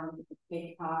aground at the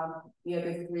Cape Cod, the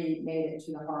other 3 made it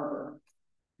to the harbor.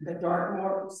 The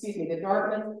Dartmouth,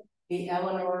 the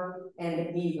Eleanor, and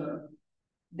the Beaver.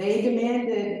 They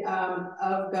demanded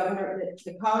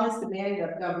the colonists demanded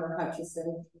of Governor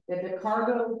Hutchinson that the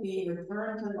cargo be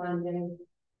returned to London,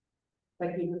 but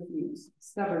he refused,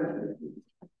 stubbornly refused.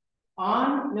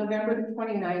 On November the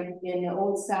 29th, in the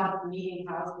Old South Meeting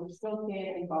House, which still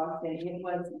stands in Boston, it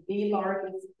was the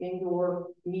largest indoor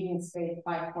meeting space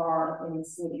by far in the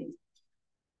city.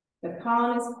 The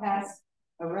colonists passed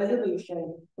a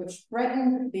resolution which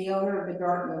threatened the owner of the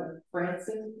Dartmouth,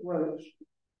 Francis Roach,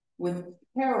 with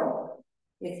peril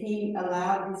if he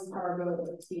allowed his cargo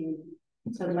of tea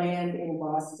to land in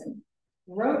Boston.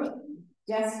 Roach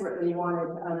desperately wanted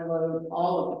to unload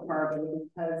all of the cargo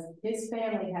because his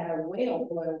family had a whale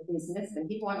oil business, and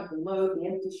he wanted to load the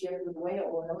empty ship with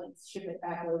whale oil and ship it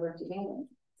back over to England.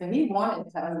 So he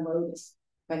wanted to unload it,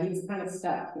 but he was kind of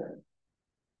stuck here.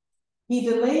 He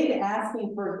delayed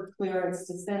asking for clearance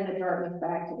to send the Dartmouth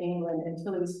back to England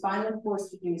until he was finally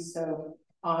forced to do so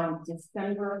on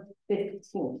December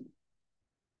 15th.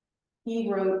 He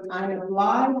wrote, "I'm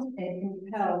obliged and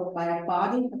compelled by a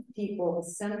body of people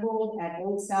assembled at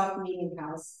Old South Meeting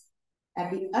House at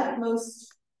the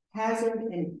utmost hazard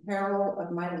and peril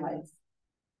of my life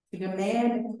to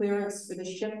demand a clearance for the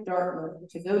ship Dartmouth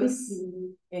to go to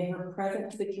sea in her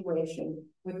present situation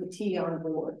with the tea on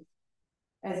board."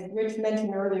 As Rich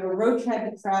mentioned earlier, Roach had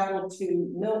to travel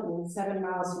to Milton, 7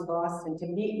 miles from Boston, to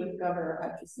meet with Governor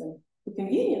Hutchinson, who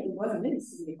conveniently wasn't in the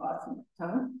city of Boston at the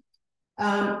time.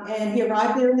 And he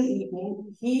arrived there in the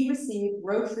evening.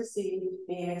 Roach received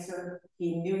the answer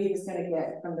he knew he was going to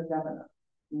get from the governor.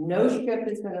 No ship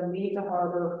is going to leave the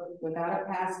harbor without a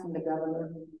pass from the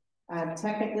governor.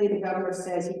 Technically, the governor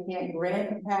says he can't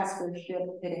grant a pass for a ship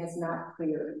that has not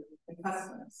cleared the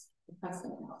customs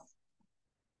house.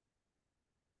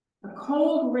 A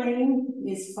cold rain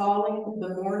is falling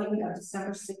the morning of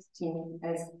December 16th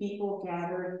as people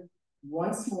gathered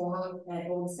once more at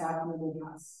Old South Meeting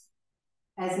House.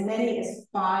 As many as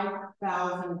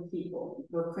 5,000 people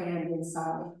were crammed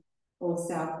inside Old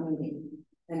South Meeting.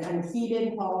 An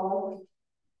unheated hall.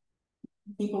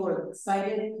 People are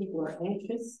excited, people are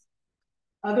anxious.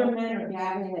 Other men are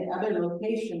gathering at other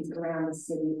locations around the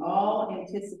city, all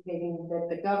anticipating that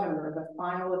the governor, the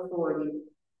final authority,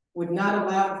 would not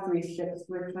allow the 3 ships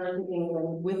to return to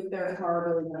England with their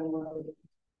cargoes unloaded.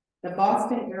 The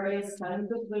Boston area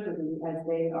Sons of Liberty, as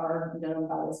they are known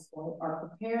by this point, are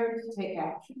prepared to take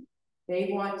action.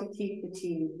 They want to keep the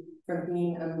tea from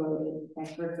being unloaded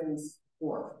at Griffin's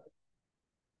Wharf.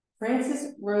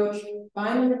 Francis Roach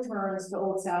finally returns to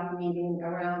Old South Meeting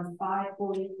around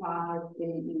 5:45 in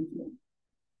the evening.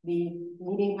 The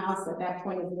meeting house at that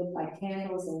point is lit by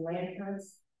candles and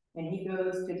lanterns, and he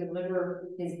goes to deliver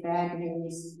his bad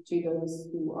news to those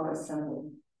who are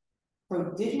assembled.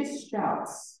 Prodigious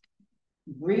shouts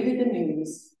greeted the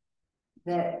news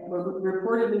that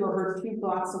reportedly were heard 2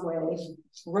 blocks away.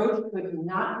 Roach could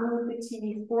not move the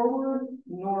tea forward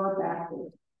nor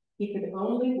backward. He could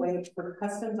only wait for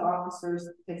customs officers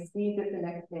to seize it the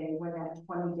next day when that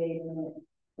 20-day limit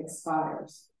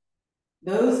expires.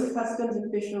 Those customs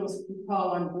officials who call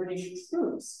on British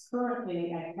troops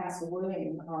currently at Castle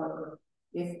William Harbor,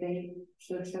 if they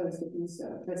chose to do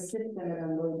so, to assist them in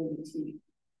unloading the tea.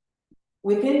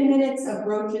 Within minutes of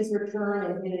Roach's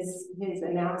return and his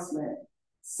announcement,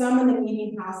 some in the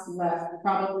meeting house left,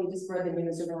 probably to spread the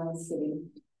news around the city.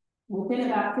 Within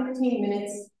about 15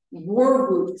 minutes, War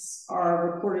whoops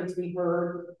are reported to be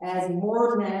heard as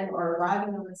more men are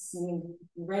arriving on the scene,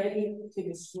 ready to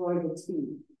destroy the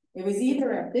tea. It was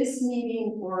either at this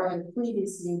meeting or at a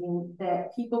previous meeting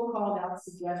that people called out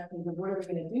suggestions of what are we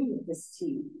going to do with this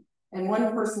tea. And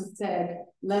one person said,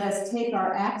 let us take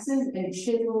our axes and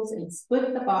chisels and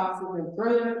split the boxes and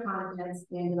throw their contents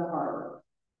into the harbor.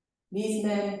 These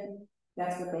men,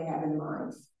 that's what they have in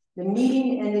mind. The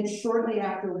meeting ended shortly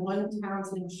after one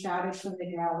townsman shouted from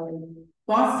the gallery,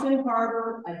 Boston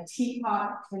Harbor, a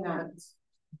teapot tonight.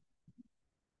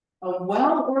 A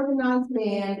well-organized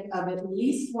band of at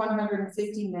least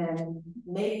 150 men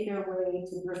made their way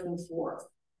to Griffin's Wharf.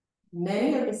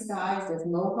 Many are disguised as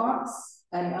Mohawks,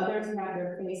 and others have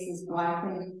their faces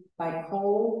blackened by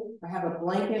coal or have a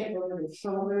blanket over their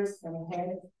shoulders and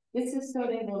heads. This is so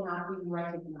they will not be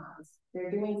recognized. They're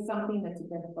doing something that's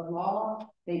against the law.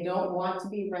 They don't want to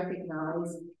be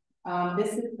recognized.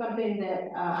 This is something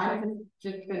that I've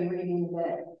just been reading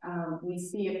that we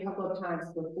see a couple of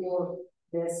times before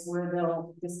this, where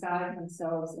they'll disguise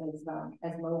themselves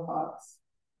as Mohawks.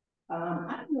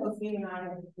 I don't know if you and I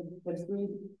have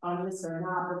agreed on this or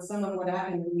not, but some of what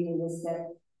I've been reading is that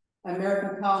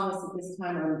American colonists at this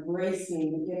time are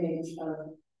embracing the image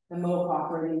of the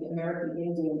Mohawk or the American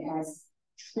Indian as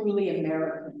truly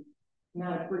American,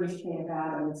 not a British thing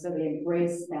about them. And so they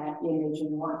embrace that image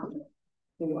and want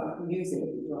to use it, if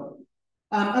you will.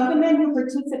 Of the men who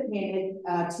participated,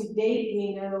 to date,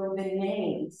 we know the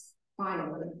names,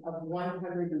 finally, of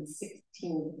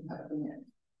 116 of the men.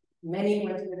 Many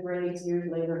went to the graves years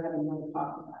later, having never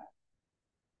talked about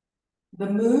it. The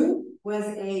moon was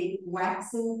a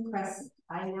waxing crescent.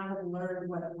 I now have learned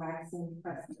what a waxing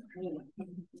crescent means.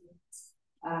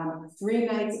 3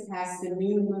 nights past the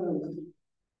new moon.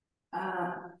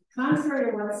 Contrary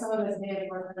to what some of us may have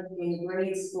learned in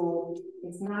grade school,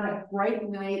 it's not a bright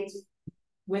night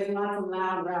with lots of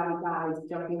loud, rowdy guys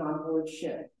jumping on board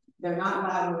ship. They're not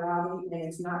loud and rowdy, and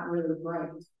it's not really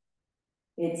bright.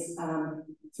 It's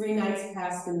 3 nights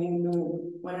past the new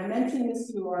moon. When I mentioned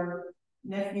this to our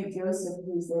nephew Joseph,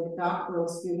 who's a doctoral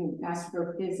student in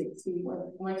astrophysics, he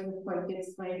went to the point to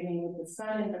explain to me that the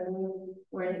sun and the moon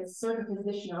were in a certain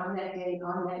position on that day,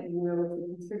 on that year, which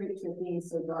would contribute to it being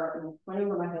so dark. And funny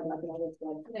when I had like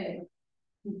that today.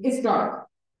 It's dark.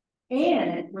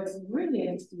 And what's really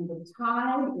interesting, the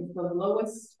tide is the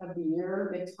lowest of the year.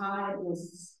 The tide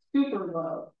is super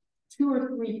low, 2 or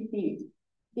 3 feet,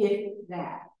 if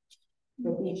that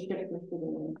each ship was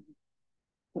sitting in.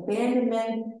 The band of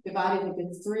men divided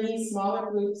into 3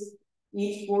 smaller groups,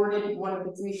 each boarded one of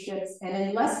the 3 ships, and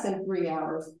in less than 3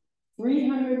 hours,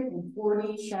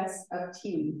 340 chests of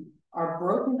tea are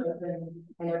broken open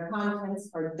and their contents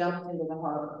are dumped into the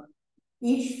harbor.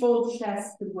 Each full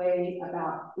chest could weigh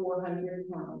about 400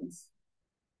 pounds.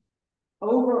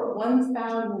 Over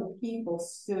 1,000 people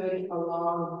stood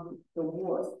along the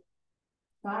wharf,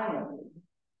 silently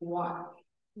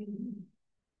watching.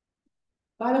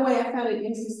 By the way, I found it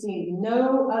interesting,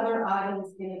 no other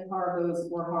items in the cargoes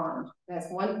were harmed. That's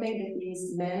one thing that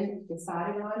these men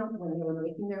decided on when they were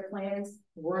making their plans.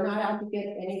 We're not out to get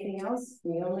anything else.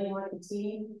 We only want the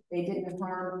tea. They didn't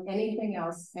harm anything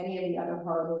else, any of the other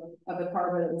cargo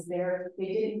that was there. They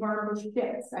didn't harm the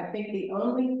ships. I think the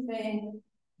only thing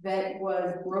that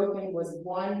was broken was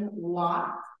one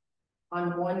lock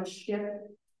on one ship,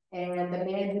 and the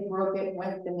man who broke it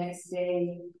went the next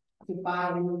day to buy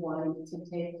a new one to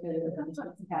take to the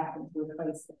captain to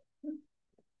replace it.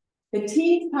 The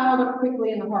tea piled up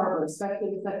quickly in the harbor,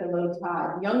 especially at the low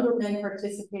tide. Younger men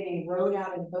participating rowed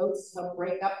out in boats to help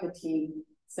break up the tea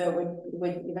so it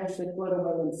would eventually float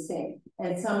away and sink.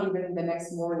 And some even the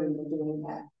next morning were doing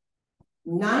that.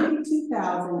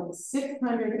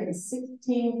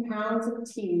 92,616 pounds of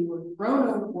tea were thrown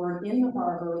overboard in the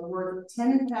harbor, worth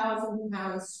 10,000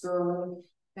 pounds sterling.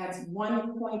 That's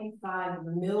 $1.5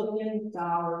 million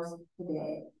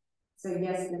today. So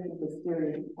yes, this is a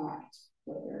serious act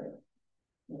that they're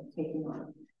taking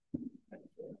on.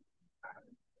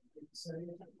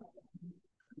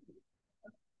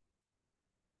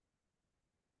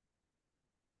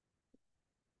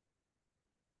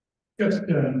 Just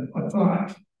a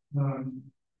thought.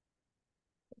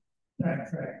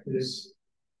 Backtrack this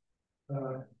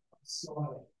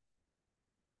slide.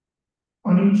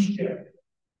 On each ship,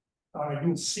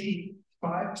 you'll see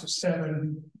 5 to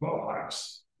 7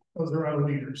 Mohawks. Those are our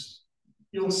leaders.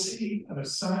 You'll see an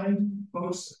assigned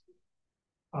bosun.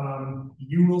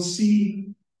 You will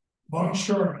see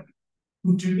longshoremen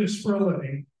who do this for a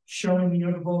living, showing the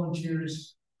other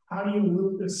volunteers how do you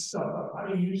lift this stuff up, how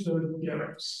do you use those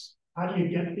derricks, how do you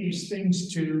get these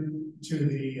things to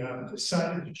the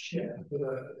side of the ship.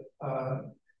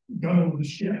 go to the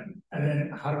ship, and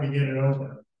then how do we get it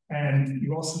over? And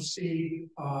you also see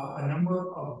a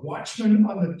number of watchmen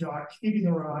on the dock keeping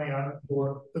their eye out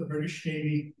for the British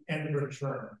Navy and the British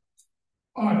Army.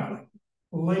 Oddly,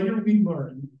 later we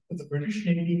learned that the British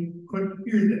Navy could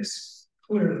hear this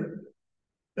clearly,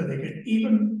 that they could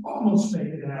even almost make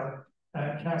it out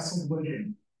at Castle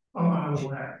William, a mile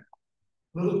away.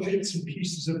 Little bits and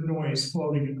pieces of noise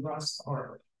floating across the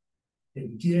harbor. They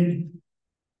did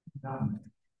nothing.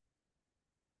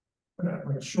 But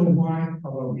I'm not sure why,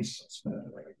 although we still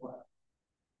speculate why.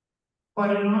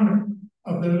 But in honor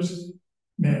of those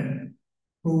men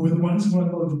who were the ones who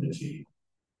unloaded the tea,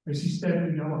 as he said,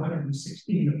 we know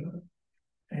 116 of them,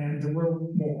 and there were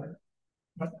more.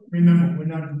 But remember, we're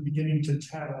not even beginning to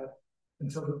tattle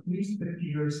until at least 50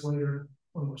 years later,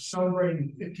 when we're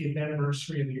celebrating the 50th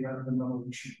anniversary of the American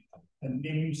Revolution, and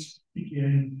names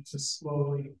begin to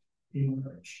slowly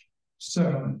emerge.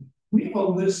 So we have a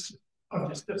list of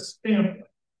just a sample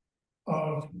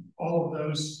of all of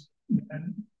those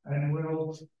men, and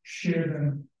we'll share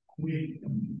them with you.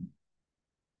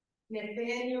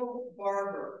 Nathaniel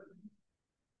Barber,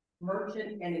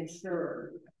 merchant and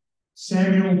insurer.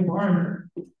 Samuel Barner,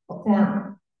 a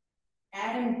farmer.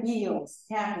 Adam Beals,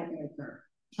 cabinet maker.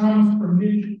 Thomas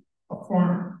Burnett, a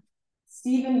farmer.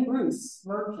 Stephen Bruce,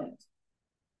 merchant.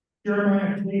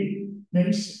 Jeremiah Cade,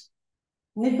 mason.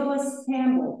 Nicholas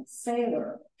Campbell,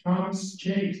 sailor. Thomas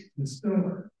Chase,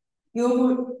 distiller.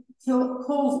 Gilbert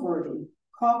Colesworthy,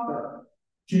 caulker.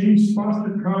 James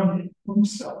Foster Conley,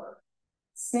 bookseller.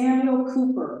 Samuel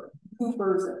Cooper,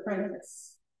 Cooper's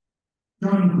apprentice.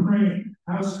 John Crane,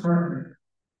 house carpenter.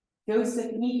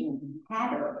 Joseph Eaton,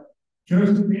 hatter.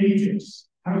 Joseph Aegis,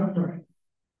 housewife.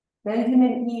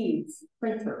 Benjamin Eads,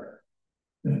 printer.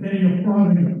 Nathaniel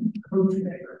Frothingham, coach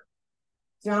maker.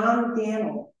 John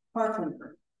Daniel,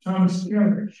 carpenter. Thomas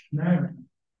Gerrish, man.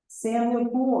 Samuel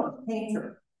Moore,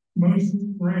 painter. Moses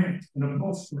Grant, an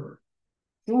upholsterer.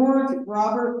 George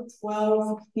Robert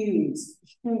 12 Hughes,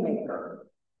 shoemaker.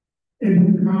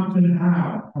 Edward Compton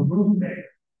Howe, a roadmaker.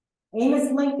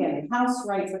 Amos Lincoln, house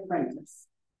rights apprentice.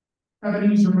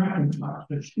 Ebenezer McIntosh,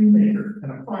 a shoemaker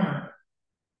and a farmer.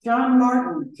 John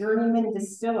Martin, journeyman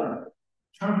distiller.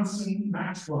 Thompson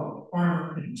Maxwell,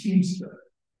 farmer and teamster.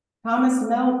 Thomas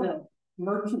Melville,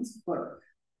 merchant's clerk.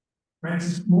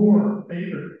 Francis Moore,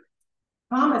 baker.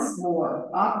 Thomas Moore,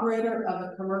 operator of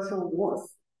a commercial wharf.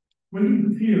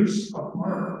 William Pierce, a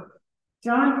farmer.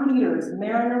 John Peters,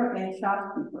 mariner and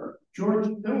shopkeeper. George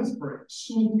Pillsbury,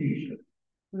 school teacher.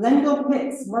 Lendell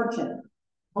Pitts, merchant.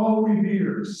 Paul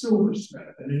Revere,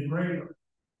 silversmith and engraver.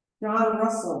 John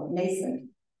Russell, mason.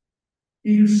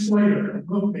 Peter Slater, a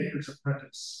bookmaker's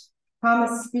apprentice.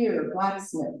 Thomas Spear,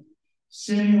 blacksmith.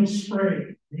 Samuel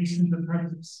Sprague, mason's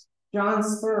apprentice. John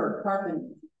Spur,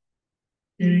 carpenter.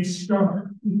 James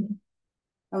Starr.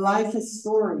 Elijah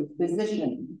Story,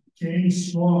 physician.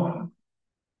 James Swan.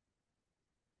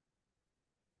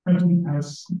 Printing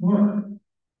house clerk.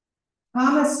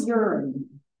 Thomas Urine,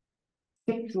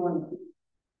 ship joiner.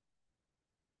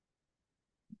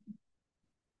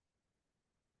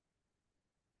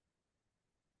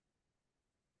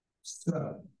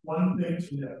 So, one thing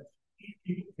to note,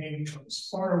 people came from as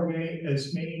far away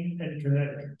as Maine and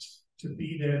Connecticut to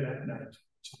be there that night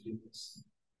to do this.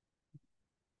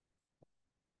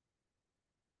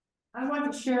 I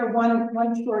want to share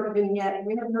one short vignette.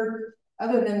 We have heard,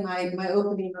 other than my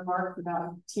opening remarks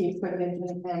about tea equipment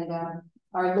and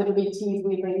our literally teas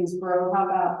we ladies grow. How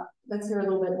about, let's hear a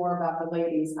little bit more about the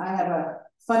ladies. I have a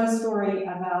fun story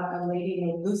about a lady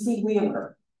named Lucy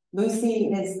Wheeler. Lucy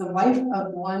is the wife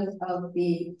of one of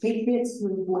the patriots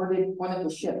who boarded one of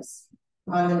the ships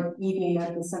on the evening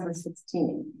of December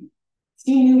 16th.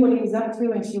 She knew what he was up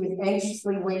to, and she was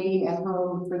anxiously waiting at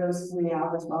home for those 3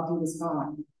 hours while he was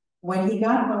gone. When he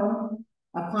got home,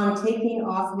 upon taking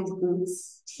off his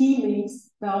boots, tea leaves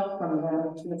fell from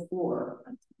them to the floor.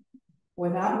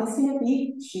 Without missing a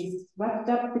beat, she swept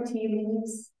up the tea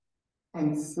leaves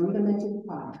and threw them into the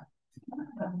fire.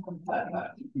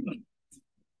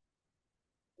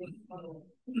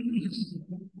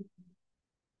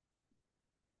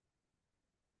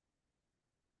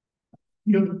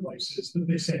 The other places that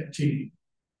they sent tea.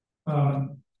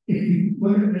 If you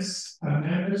look at this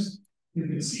map, you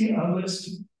can see a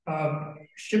list of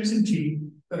ships and tea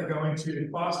that are going to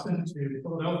Boston, to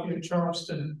Philadelphia,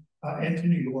 Charleston, and to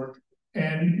New York.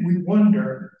 And we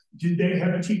wonder, did they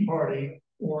have a tea party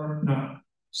or not?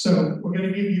 So we're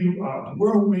going to give you a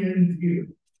whirlwind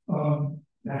view of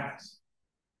that.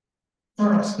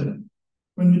 Charleston,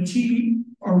 when the tea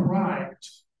arrived,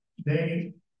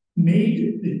 they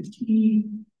made the tea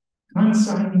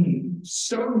consignee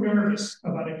so nervous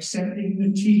about accepting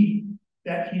the tea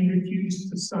that he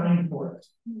refused to sign for it.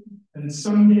 And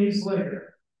some days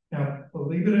later, now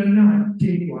believe it or not,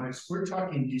 date-wise, we're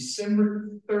talking December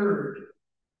 3rd.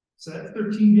 So that's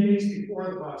 13 days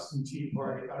before the Boston Tea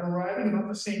Party. I arrived about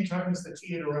the same time as the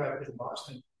tea had arrived in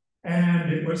Boston.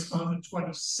 And it was on the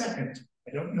 22nd.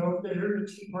 I don't know if they heard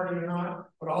the tea party or not,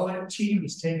 but all that tea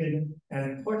was taken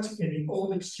and put in the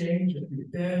old exchange that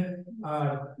we've been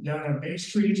down on Bay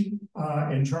Street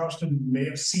in Charleston. You may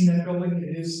have seen that building.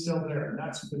 It is still there, and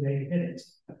that's where they hid it.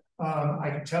 I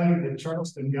can tell you that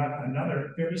Charleston got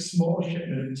another very small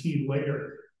shipment of tea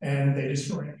later, and they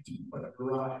destroyed it when it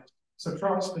arrived. So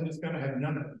Charleston is going to have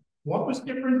none of it. What was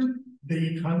different?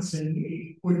 The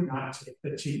consignee would not take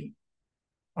the tea,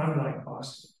 unlike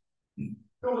Boston.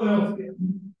 Philadelphia.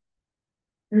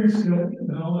 Here's Philadelphia,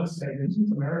 all let's say this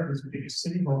is America's biggest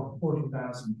city, over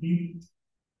 40,000 people.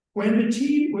 When the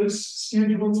tea was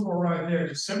scheduled to arrive there,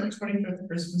 December 25th,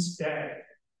 Christmas Day,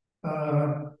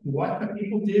 what the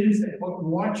people did is they put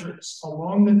watchers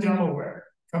along the Delaware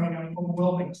coming up from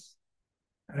Wilmington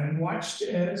and watched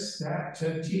as that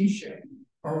tea ship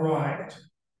arrived.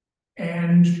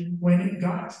 And when it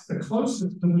got the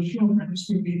closest to the shore, this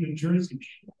would be the Jersey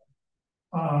shore,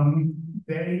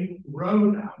 they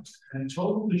rowed out and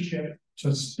told the ship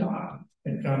to stop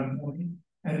at gunpoint,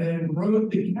 and then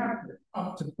rowed the captain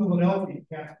up to Philadelphia,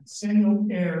 Captain Samuel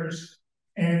Ayres,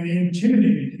 and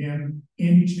intimidated him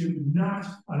into not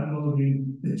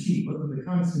unloading the tea. Whether the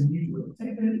consignee would have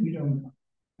taken it, we don't know.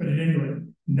 But at any rate,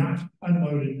 not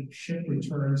unloaded, ship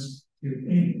returns to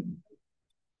England.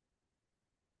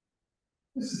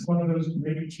 This is one of those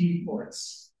great tea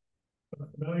ports.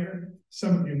 Familiar?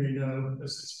 Some of you may know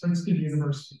this is Princeton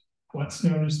University, what's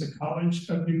known as the College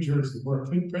of New Jersey, where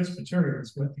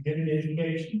Presbyterians went to get an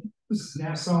education. This is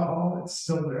Nassau Hall, it's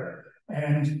still there.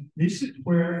 And this is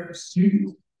where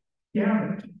students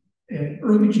gathered in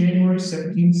early January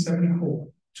 1774,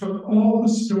 took all the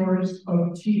stores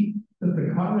of tea that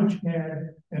the college had,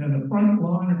 and in the front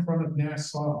lawn in front of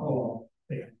Nassau Hall,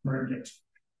 they burned it.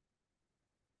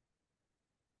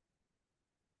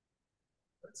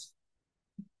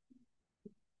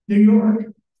 New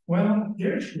York, well,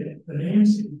 their ship, the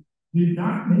Nancy, did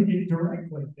not make it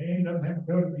directly. They ended up having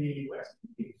to go to the West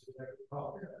Indies,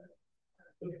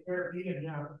 the Caribbean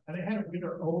now, and they had a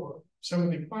winter over. So when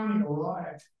they finally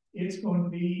arrived, it's going to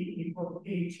be April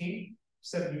 18th,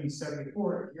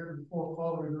 1774, a year before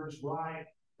Fall River's ride.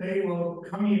 They will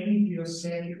come in via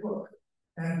Sandy Hook,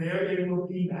 and there they will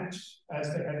be met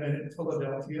as they had been in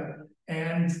Philadelphia,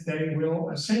 and they will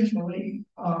essentially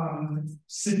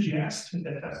suggest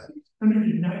that that's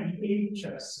 198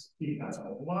 chests of tea, that's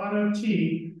a lot of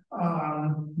tea,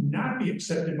 not be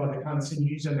accepted by the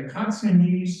consignees, and the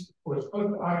consignees who were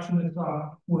supposed to auction this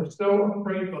off were so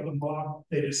afraid of the mob,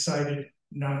 they decided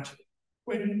not to.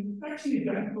 When actually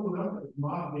that Philadelphia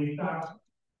mob made out,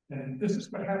 and this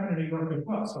is what happened in New York as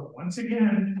well. So once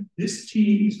again, this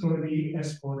tea is going to be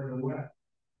escorted away.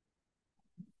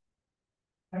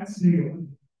 That's New York.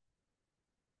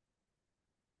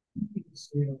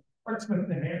 Portsmouth,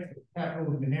 New Hampshire,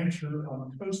 capital of New Hampshire,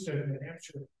 on the coast of New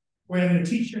Hampshire. When the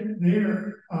tea ship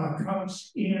there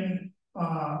comes in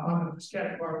on the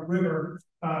Piscataqua River,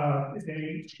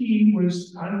 the tea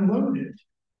was unloaded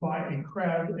by a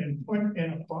crowd and put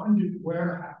in a bonded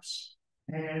warehouse.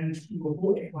 And to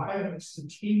avoid violence, the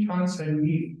tea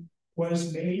consignee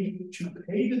was made to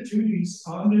pay the duties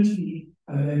on the tea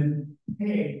and then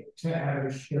pay to have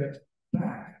it shipped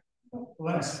back.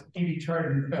 Lest he be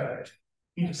charged in fact.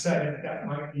 He decided that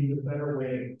might be the better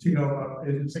way to go up.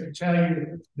 As I can tell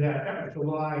you that after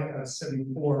July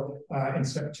 74, in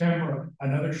September,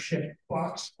 another ship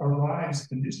box arrives,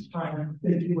 and this time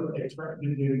they do what they threatened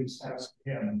to do, is ask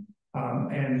him.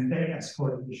 And they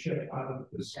escorted the ship out of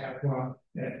the Piscataqua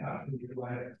and out of the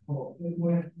Atlantic.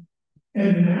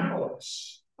 And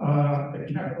Annapolis,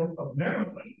 the capital of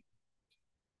Maryland.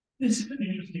 This is an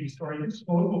interesting story. This is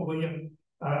local William,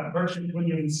 Merchant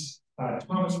Williams,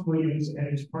 Thomas Williams and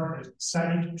his partners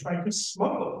decided to try to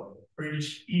smuggle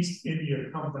British East India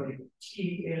Company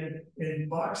tea in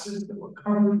boxes that were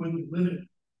covered with linen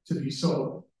to be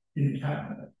sold in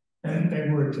Canada. And they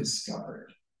were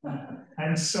discovered.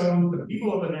 And so the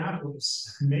people of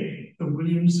Annapolis made the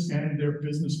Williams and their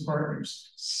business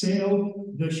partners sail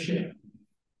the ship.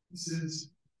 This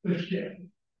is the ship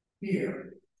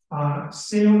here.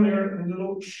 Sail their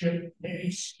little ship, Navy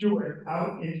Stewart,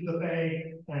 out into the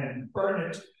bay and burn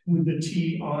it with the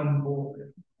tea on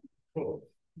board. Cool.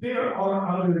 There are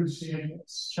other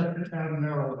examples: Chestertown,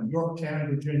 Maryland, Yorktown,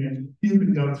 Virginia. You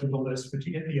can go through the list, but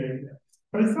you get the idea.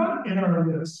 But I thought in our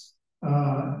list,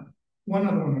 one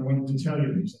other one I wanted to tell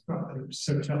you because I thought that it was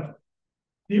so telling.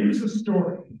 There is a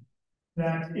story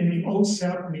that in the Old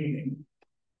South meeting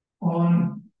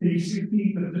on the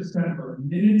 16th of December,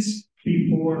 minutes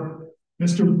before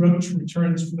Mr. Roach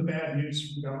returns from the bad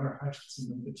news from Governor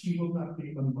Hutchinson, that he will not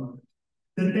be unloved,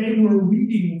 that they were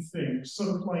reading things, sort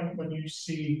of like when you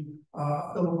see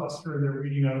filibuster and they're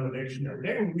reading out of the dictionary.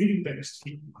 They were reading things to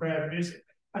keep the crowd busy.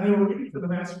 And they were reading for the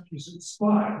Massachusetts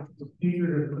Spy, which was a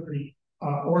figurative liberty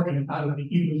organ out of the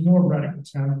even more radical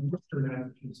town of Worcester,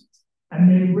 Massachusetts. And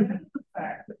they read the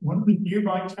fact that one of the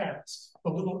nearby towns,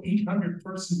 the little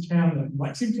 800-person town of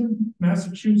Lexington,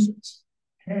 Massachusetts,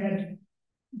 had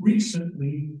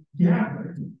recently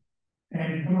gathered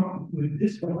and come up with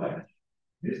this pledge.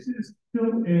 This is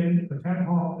still in the town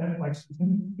hall at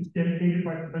Lexington. It was dedicated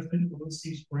by President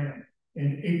Ulysses Grant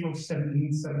in April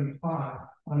 1775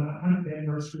 on the 100th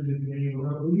anniversary of the beginning of the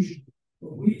Revolution.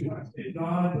 But we trust in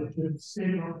God that the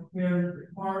state of our affairs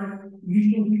required, we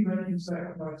shall be ready to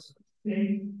sacrifice the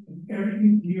state and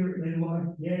everything dear in life,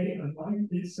 yea, and life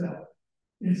itself,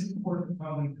 in support of the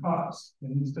common cause.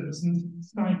 And the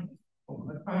citizens signed it.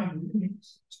 By the time the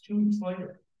meetings, 2 weeks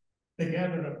later, they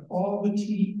gathered up all the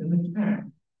tea in the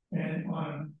town, and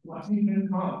on Washington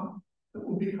Common, that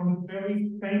will become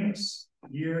very famous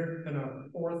a year and a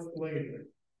fourth later.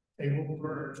 They will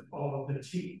burn all of the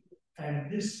tea.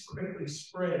 And this quickly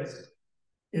spreads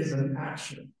as an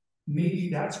action. Maybe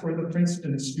that's where the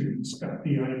Princeton students got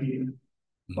the idea.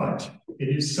 But it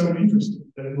is so interesting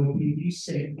that it will be these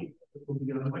same people that will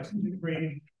be on Lexington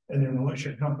Green and their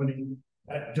militia company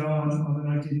at dawn on the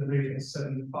 19th of April,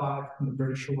 1775, when the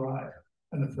British arrived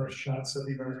and the first shots of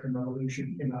the American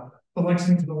Revolution came out. The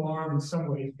Lexington alarm, in some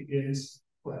ways, begins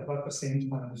right about the same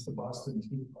time as the Boston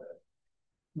Tea Party.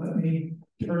 Let me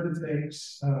turn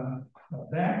things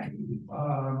back.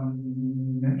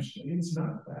 Actually, it's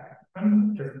not back. I'm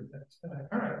not turning things back.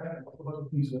 All right, I have a couple of other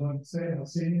things I want to say. I'll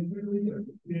say it quickly.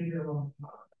 Been here a long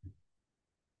time.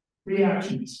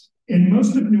 Reactions. In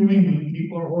most of New England,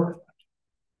 people are horrified.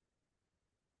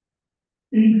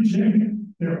 In Virginia,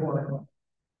 they're horrified.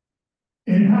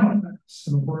 In Halifax,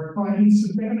 they're horrified. In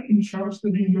Savannah, in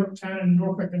Charleston, in Yorktown, in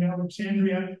Norfolk, and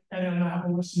Alexandria, and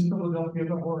Annapolis, and Philadelphia,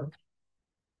 they're horrified.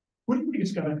 What do you think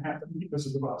is going to happen because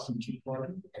of the Boston Tea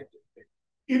Party?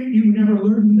 If you never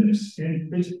learned this in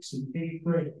physics in 8th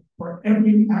grade, for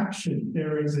every action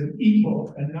there is an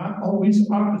equal and not always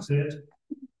opposite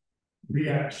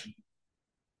reaction.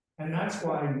 And that's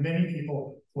why many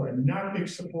people were not big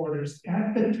supporters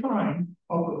at the time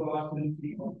of the Boston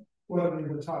people, whether we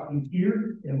were talking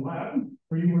here in Loudoun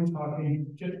or you were talking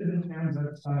just in the towns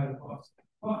outside of Boston.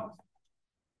 But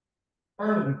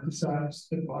Parliament decides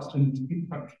that Boston needs to be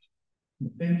punished. The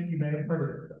thing you may have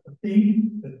heard of, the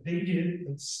thing that they did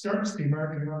that starts the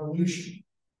American Revolution,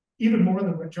 even more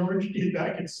than what George did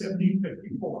back in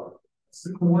 1754, it's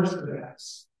the coercive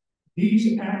acts.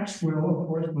 These acts will, of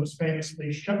course, most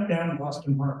famously shut down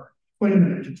Boston Harbor. Wait a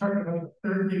minute, you're talking about the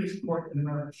third biggest port in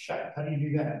America shut. How do you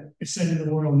do that? You send in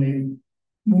the Royal Navy,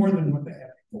 more than what they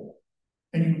had before.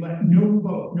 And you let no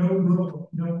boat, no rowboat,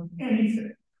 no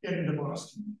anything get into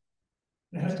Boston.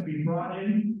 It has to be brought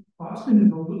in. Boston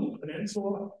is a little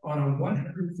peninsula on a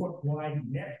 100-foot wide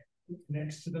neck that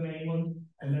connects to the mainland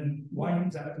and then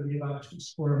widens out to be about 2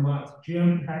 square miles,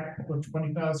 jam-packed for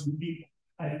 20,000 people.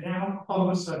 And now, all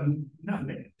of a sudden,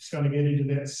 nothing is going to get into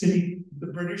that city. The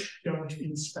British don't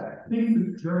inspect. Think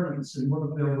of the Germans in one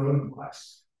of their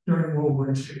roadblocks during World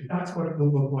War II. That's what it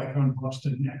will look like on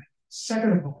Boston Neck.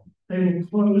 Second of all, they will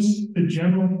close the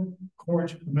General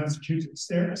Court of Massachusetts.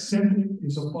 Their assembly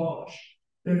is abolished.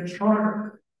 Their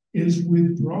charter is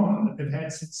withdrawn that they've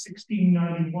had since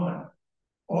 1691.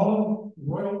 All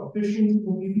royal officials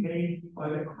will be paid by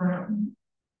the crown.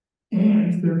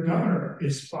 And their governor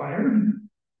is fired,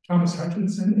 Thomas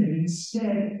Hutchinson, and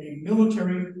instead a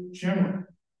military general,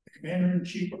 the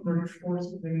commander-in-chief of British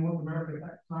forces in North America at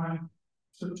that time,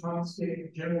 Sir Thomas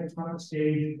Gage, General Thomas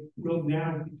Gage, will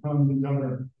now become the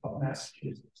governor of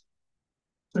Massachusetts.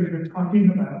 So you're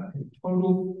talking about a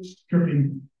total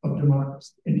stripping of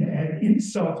democracy. And to add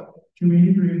insult to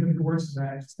injury of the Divorces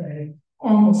Act, they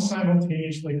almost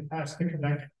simultaneously passed the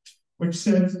Connecticut, which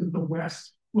says that the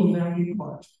West will now be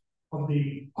part of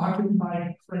the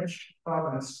occupied French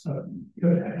province of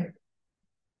Quebec.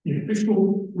 The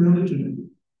official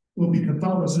religion will be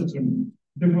Catholicism.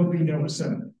 There will be no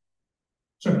assembly.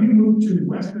 So if you move to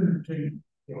Western Virginia,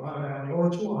 the Ohio Valley, or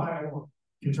to Ohio,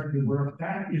 Kentucky, where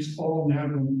that is all now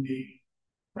going to be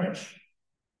French.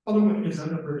 Although it is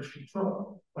under British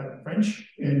control, but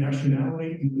French in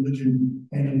nationality, in religion,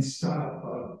 and in style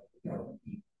of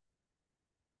government.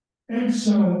 And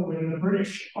so when the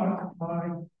British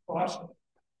occupied Washington.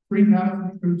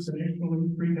 3,000 troops initially,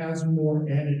 3,000 more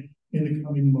added in the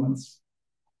coming months.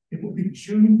 It will be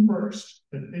June 1st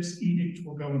that this edict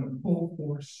will go into full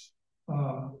force.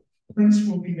 Prints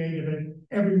will be made of it.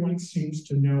 Everyone seems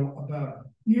to know about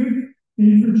it. Here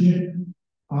in Virginia,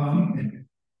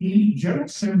 the General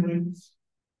Assembly,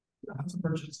 the House of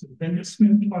Burgesses, has been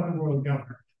dismissed by the royal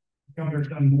governor. Governor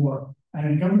done more,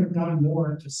 and Governor done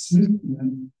more to smooth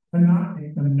them, but not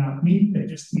make them not meet. They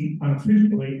just meet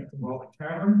unofficially at the Royal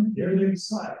Tavern. There they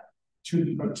decide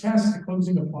to protest the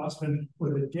closing of Boston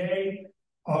for the day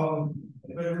of.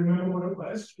 Anybody remember what it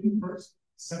was? June 1st,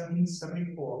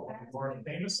 1774. One of the more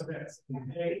famous events.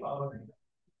 The day of.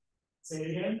 Say it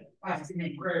again. Fasting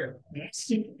and prayer.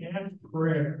 Fasting and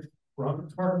prayer.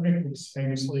 Robert Carter Nichols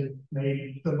famously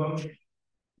made the motion.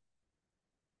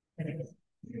 And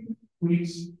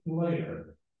weeks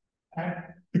later,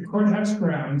 at the courthouse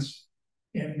grounds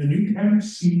in the new county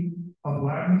seat of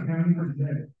Loudoun County,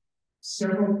 Virginia,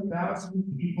 several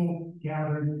thousand people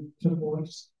gathered to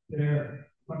voice their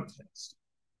protest.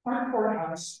 Our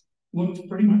courthouse looked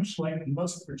pretty much like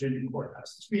most Virginia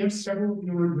courthouses. We have several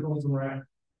urinals around.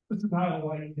 It's not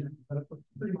like, but it looked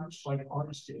pretty much like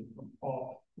ours did from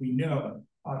all we know.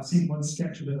 I've seen one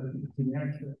sketch of it in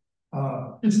Connecticut.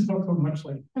 This is also much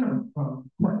like courthouse.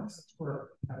 That's where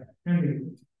Henry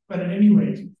lived. But at any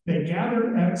rate, they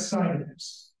gathered outside of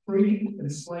this, free,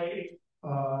 enslaved,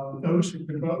 those who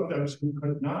could vote, those who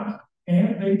could not,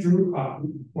 and they drew up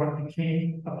what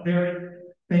became a very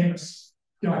famous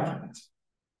document.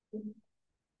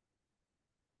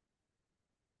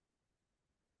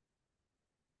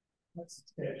 Let's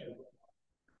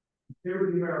here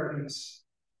are the Americans,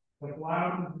 the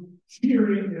loud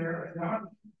cheering their adoption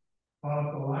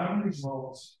of the loud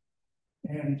results,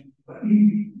 and let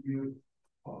me give you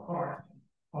a part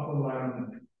of the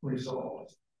loud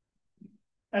results.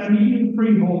 At a meeting of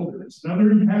freeholders and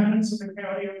other inhabitants of the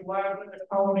county of Loudoun, the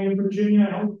colony of Virginia,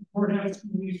 held the courthouse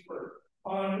in Leesburg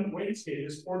on Wednesday,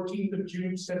 this 14th of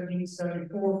June,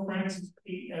 1774, Francis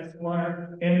P.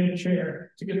 Esquire, and the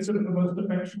chair, to consider the most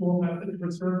effectual method to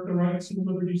preserve the rights and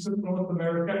liberties of North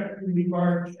America, and leave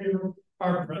our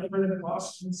brethren in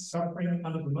Boston suffering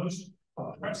under the most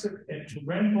oppressive and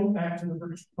tyrannical act of the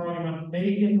British Parliament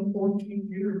made in the 14th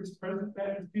year of its present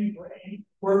majesty's reign,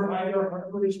 whereby their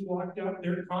harbours blocked up,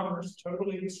 their commerce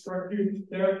totally obstructed,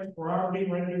 their property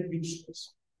rendered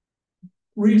useless.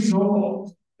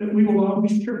 Resolved that we will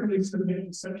always carefully submit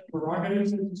to such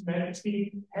prerogatives as His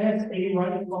Majesty has a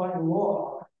right by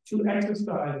law to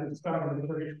exercise its power in the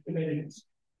British committees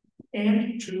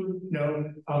and to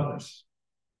no others.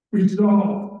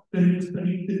 Resolved that it is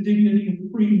beneath the dignity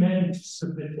of free men to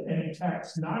submit to any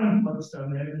tax not imposed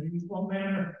on them in the usual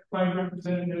manner by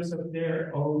representatives of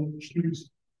their own choosing.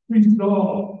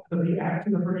 Resolved that the act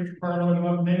of the British Parliament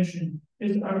above mentioned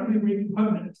is utterly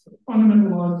repugnant to the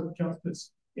fundamental laws of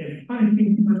justice in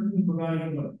punishing persons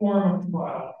providing a form of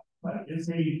trial, but is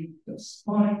a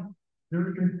despotic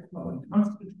version of a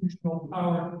constitutional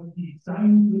power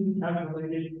designedly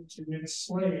calculated to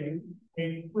enslave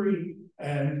a free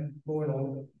and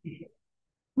loyal people.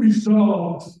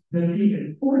 Resolved that the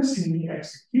enforcing the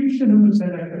execution of the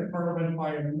said act of Parliament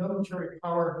by a military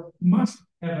power must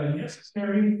have a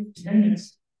necessary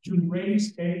tendency to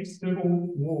raise a civil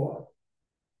war.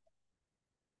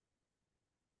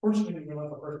 Fortunately, we're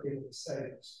not the first people to say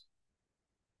this.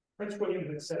 Prince William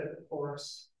had said it before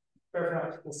us.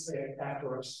 Fairfax will say it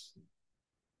after us.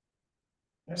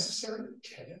 Necessary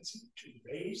tendency to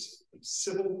raise a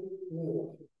civil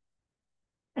war.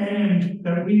 And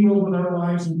that we will, with our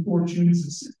lives and fortunes,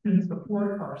 assist and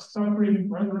support our suffering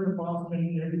brethren of Boston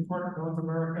and every part of North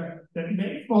America that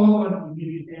may fall under the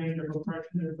immediate hand of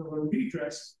oppression and the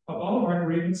redress of all of our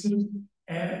grievances,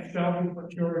 and shall be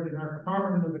procured in our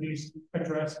common liberties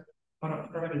addressed on a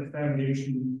permanent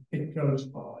foundation. It goes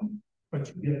on,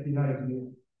 but you get the idea.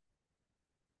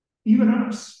 Even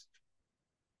us,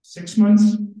 6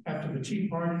 months after the Tea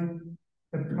Party,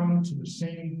 have come to the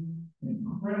same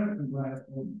incredibly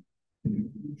radical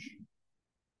conclusion.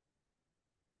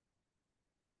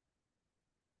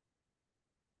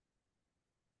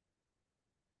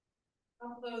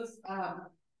 I'll close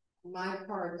my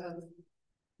part of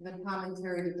the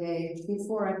commentary today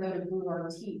before I go to brew our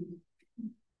tea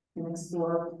next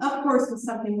door. Of course, with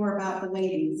something more about the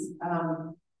ladies.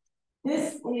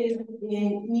 This is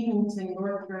in Edenton,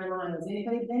 North Carolina. Has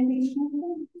anybody been to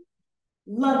Edenton?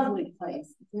 Lovely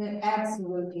place. It's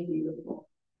absolutely beautiful.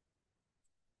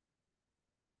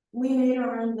 We made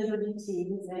our own Liberty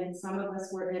teas, and some of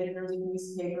us were editors of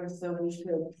newspapers, so we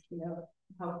could,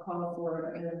 help call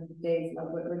for it in the days like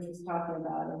what Rich was talking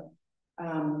about.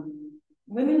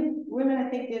 Women, I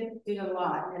think did a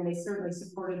lot, and they certainly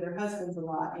supported their husbands a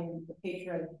lot in the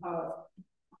patriotic cause.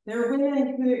 There are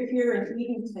women here in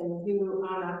Edenton who,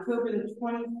 on October the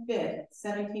 25th,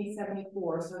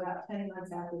 1774, so about 10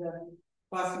 months after the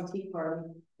Boston Tea Party,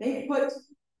 they put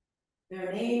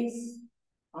their names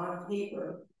on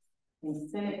paper and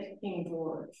sent it to King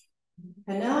George.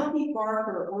 Penelope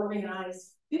Barker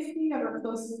organized 50 of her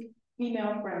closest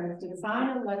female friends to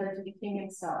sign a letter to the king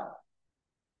himself.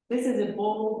 This is a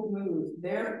bold move.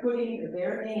 They're putting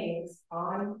their names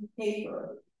on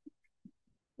paper.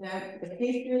 Now, the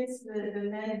patriots, the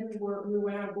men who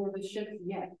went on board the ship,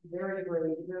 yes, very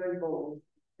brave, very bold.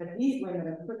 But these women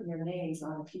are putting their names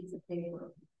on a piece of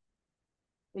paper.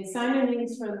 They signed their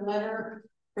names for the letter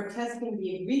protesting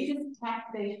the egregious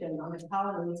taxation on the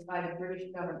colonies by the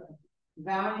British government,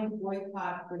 vowing to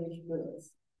boycott British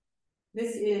goods.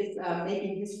 This is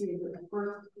making history with the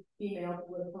first female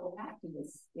political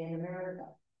activist in America.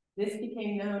 This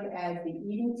became known as the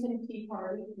Edenton Tea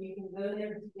Party. You can go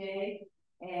there today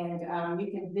and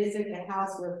you can visit the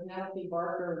house where Penelope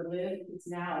Barker lived. It's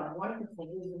now a wonderful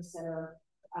visitor center,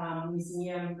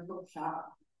 museum,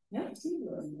 bookshop. No tea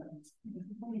room.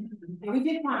 And we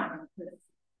did find it.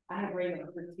 I have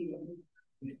radio for tea.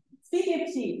 Speaking of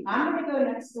tea, I'm going to go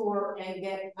next door and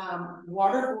get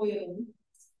water boiling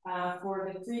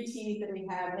for the 3 teas that we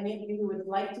have. Any of you who would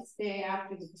like to stay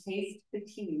after to taste the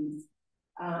teas,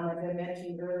 as I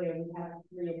mentioned earlier, we have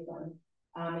 3 of them.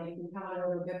 And you can come on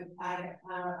over. But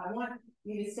I want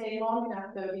you to stay long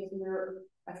enough, though, to hear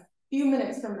a few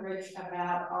minutes from Rich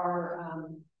about our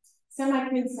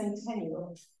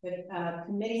semi-quincentennial, the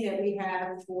committee that we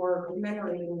have for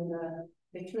commemorating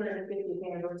the 250th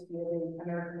anniversary of the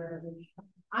American Revolution.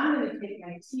 I'm going to take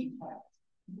my tea cup.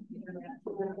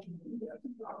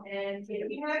 And if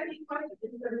you have any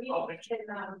questions for me,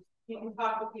 you can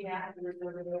talk with me afterwards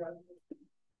over there.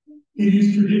 It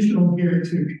is traditional here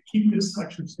to keep this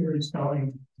lecture series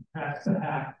going, to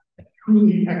have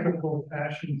truly equitable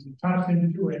fashion to toss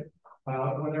into it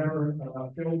whatever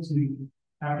fills you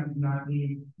happen to not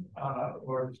need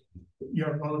or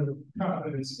your vote of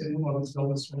confidence in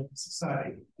Lovettsville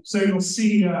society. So you'll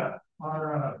see our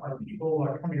people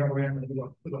are coming around with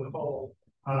a bowl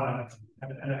and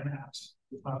a hat.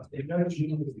 They notice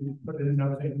you put in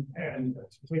nothing and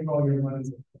take all your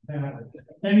money.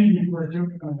 Many of you are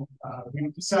doing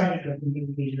we've decided that we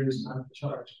need the years not to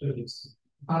charge for this.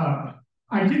 I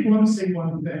did want to say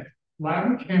one thing.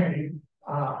 Loudoun County,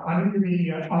 under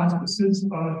the auspices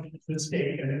of the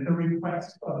state and at the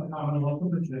request of the Commonwealth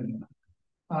of Virginia,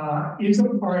 is a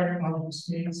part of the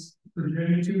state's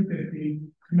Virginia 250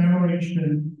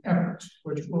 commemoration effort,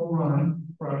 which will run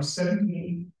from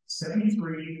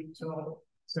 1773 till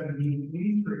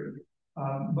 1783,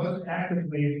 most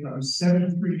actively from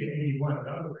 73 to 81. In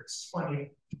other words,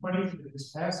 20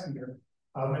 this past year,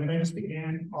 and things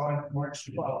began on March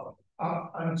 12th.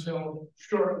 Up until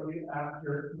shortly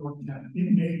after Yorktown.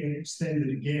 It may get extended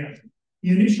again. The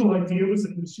initial idea was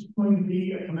that this was going to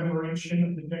be a commemoration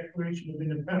of the Declaration of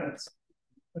Independence.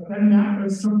 But then that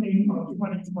was something of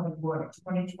 2021.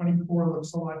 2024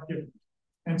 looks a lot different.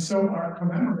 And so our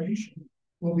commemoration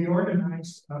will be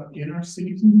organized in our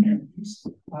cities and counties,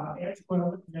 as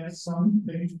well as some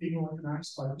things being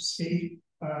organized by the state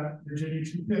Virginia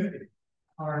 250.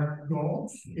 Our goal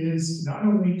is not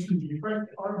only to refresh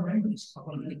our memories of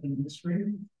American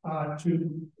history, to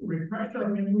refresh our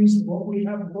memories of what we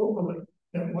have locally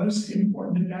that was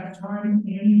important at that time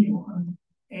and beyond,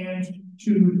 and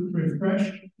to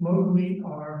refresh locally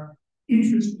our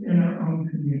interest in our own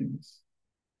communities.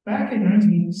 Back in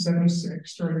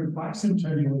 1976, during the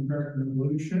bicentennial American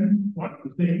Revolution, one of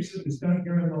the things that was done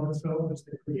here in Lovettsville was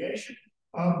the creation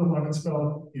of the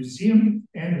Lovettsville Museum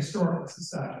and Historical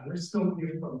Society. We're still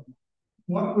here from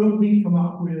what will we come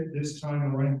up with this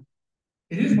time around?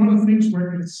 It is one of the things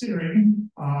we're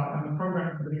considering on the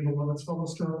program for the Lovettsville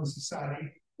Historical Society,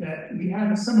 that we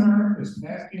had a seminar this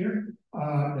past year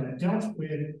that dealt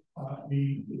with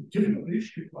the difficult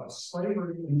issue of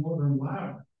slavery in northern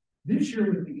Loudoun. This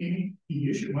year, we're thinking the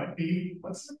issue might be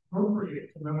what's the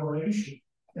appropriate commemoration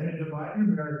in a divided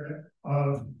America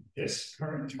of this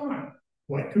current time.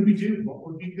 What could we do? What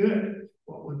would be good?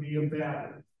 What would be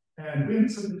bad? And we haven't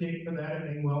set the date for that.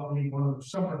 It may well be one of the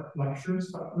summer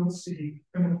lectures, but we'll see.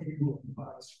 And we'll keep you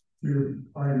advised through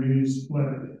our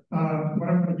newsletter. What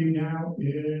I'm going to do now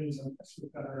is I'm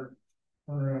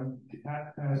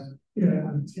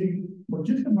taking for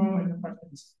just a moment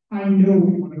questions. I know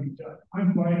we want to be done.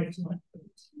 I'm glad it's not.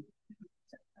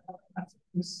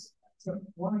 So I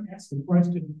want to ask the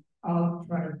question. I'll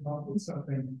try to come up with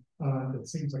something that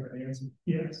seems like an answer.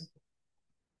 Yes.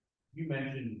 You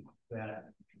mentioned that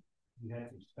you had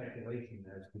some speculation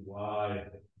as to why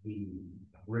the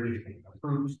British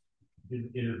troops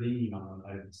didn't intervene on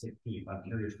item 16. I'm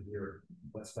curious to hear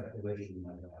what speculation you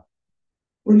might have.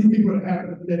 What do you think would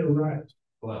happen if they arrived?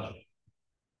 Well,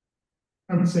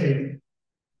 I would say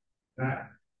that.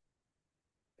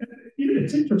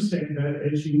 It's interesting that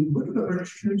as you look at the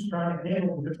British troops trying to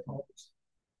handle the difficulties,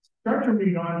 start to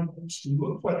read on to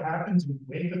look what happens in the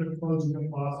wake of the closing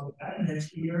of Boston. That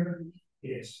next year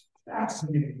is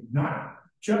fascinating, not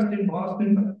just in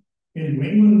Boston, but in New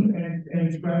England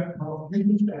and throughout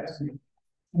it's fascinating.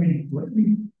 I mean, we're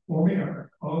forming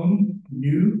our own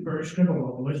new version of a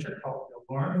militia called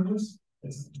the Alarmists.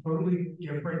 It's a totally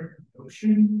different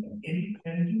notion, an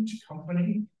independent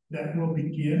company that will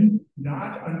begin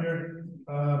not under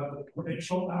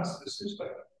provincial auspices,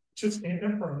 but just stand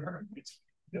up for Americans.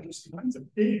 Those kinds of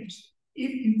things.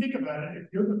 If you think about it,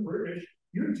 if you're the British,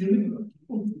 you're dealing with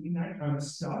people doing that kind of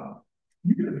stuff.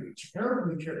 You're going to be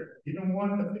terribly careful. You don't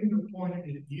want the finger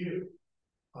pointed at you.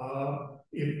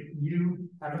 If you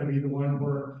happen to be the one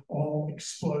where all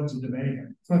explodes into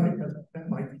mayhem. So I think that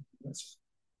might be that's,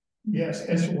 yes.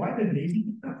 As to why the Navy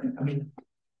did nothing, I mean,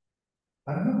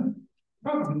 I don't know.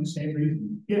 Probably the same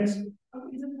reason. Yes.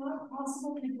 Is it not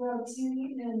possible to grow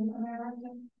tea in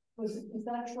America? Is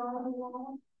that tried at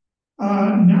all?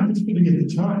 Not particularly at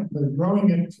the time, but growing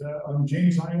it on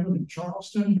James Island in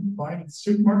Charleston, buying the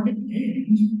supermarket,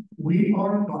 and we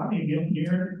are buying it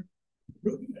near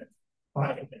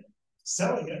buying it,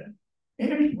 selling it,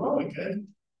 and growing it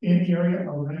in the area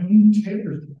around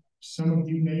Taylorsville. Some of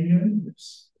you may know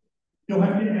this. You'll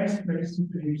have to ask Tracy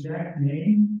for the exact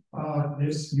name of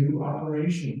this new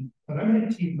operation, but I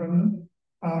made tea from them.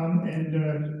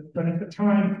 But at the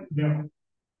time, no,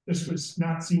 this was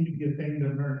not seen to be a thing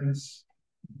that Americans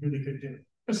really could do.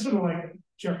 It's sort of like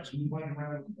Jefferson playing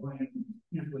around with the land,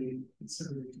 usually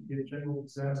considered it to be a general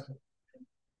disaster.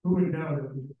 Who would know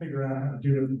that we could figure out how to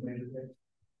do it later today?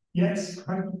 Yes,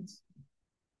 confidence.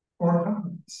 Or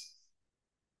confidence.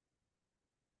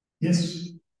 Yes.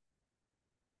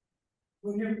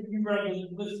 Well, you read the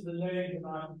list of the names and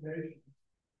occupations.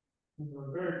 There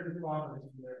were very few farmers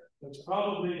in there. That's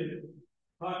probably the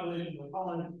population of the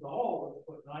colony as a whole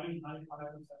was put 95%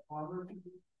 farmers.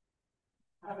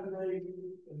 How do they,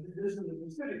 this is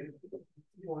the city,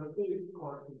 or the city,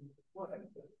 or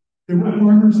there were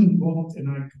farmers involved, and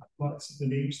I got lots of the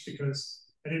names because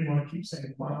I didn't want to keep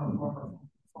saying farmer.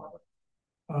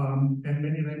 And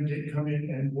many of them did come in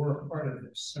and were a part of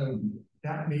this. So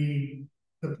that made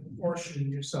the proportion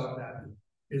you saw that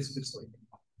is misleading.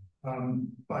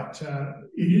 But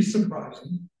it is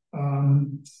surprising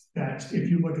that if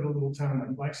you look at a little town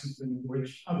like Lexington,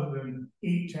 which other than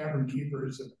 8 tavern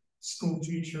keepers, a school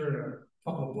teacher, a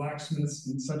couple of blacksmiths,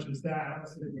 and such as that,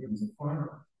 it was a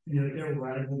farmer. You know, they're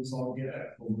radicals all get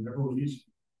at for whatever reason.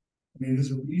 I mean,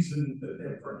 there's a reason that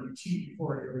they're from tea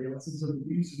before area. There's a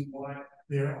reason why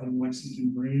they're on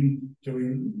Lexington Green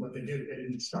doing what they did. They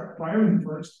didn't start firing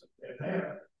first, but they're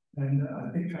there. And I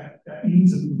think that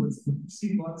means that we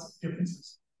see lots of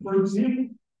differences. For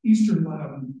example, Eastern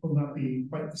Loudoun will not be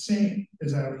quite the same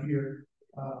as out here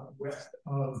west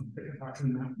of the Kentucky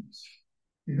Mountains.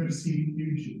 You're going to see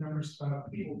huge numbers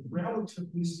of people,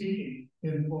 relatively speaking,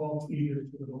 involved either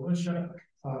to the militia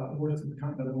or to the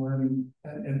Continental Army,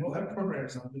 and we'll have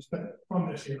programs on this, but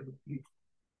from this area,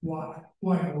 why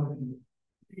more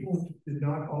people did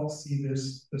not all see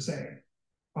this the same.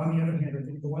 On the other hand, I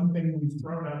think the one thing we've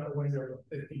thrown out the window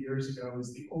 50 years ago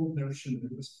is the old notion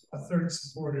that it was a third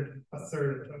supported, a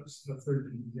third opposed, and a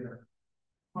third didn't care.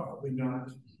 Probably not.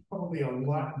 Probably a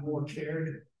lot more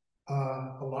cared.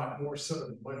 A lot more sort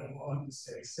of went along to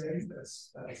stay safe.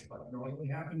 That's what normally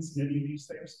happens in any of these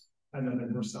things. And then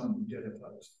there were some who did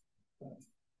oppose.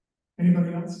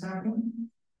 Anybody else have one?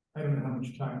 I don't know how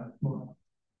much time left. More.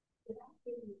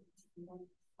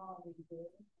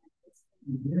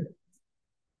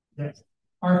 Yes.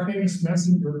 Our famous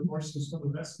messenger, of course, is from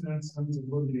the West End Sons of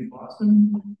Loudoun in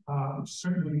Boston,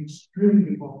 certainly extremely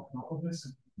involved in all of this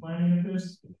and planning of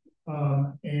this.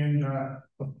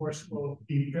 Of course, we'll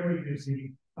be very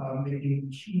busy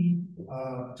making key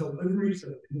deliveries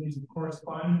of committees of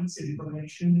correspondence,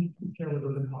 information, to share with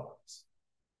other colleagues.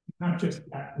 Not just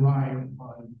that ride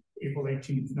on April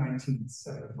 18th,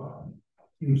 1975.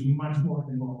 He was much more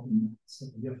involved in that. So,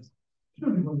 yes,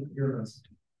 surely want to hear us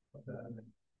about that.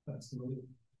 Absolutely.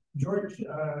 George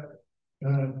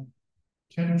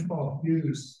 1012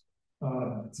 Hughes,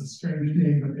 it's a strange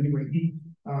name, but anyway, he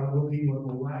will be one of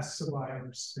the last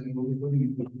survivors and will be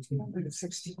living in the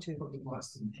 62 of the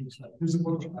Boston. There's a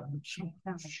book about the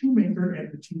shoemaker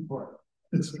and the tea party.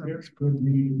 It's a very good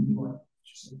reading.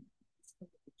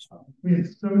 We have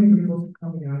so many people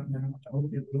coming out now. I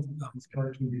hope it will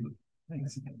start to be.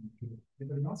 Thanks.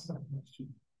 But not so much.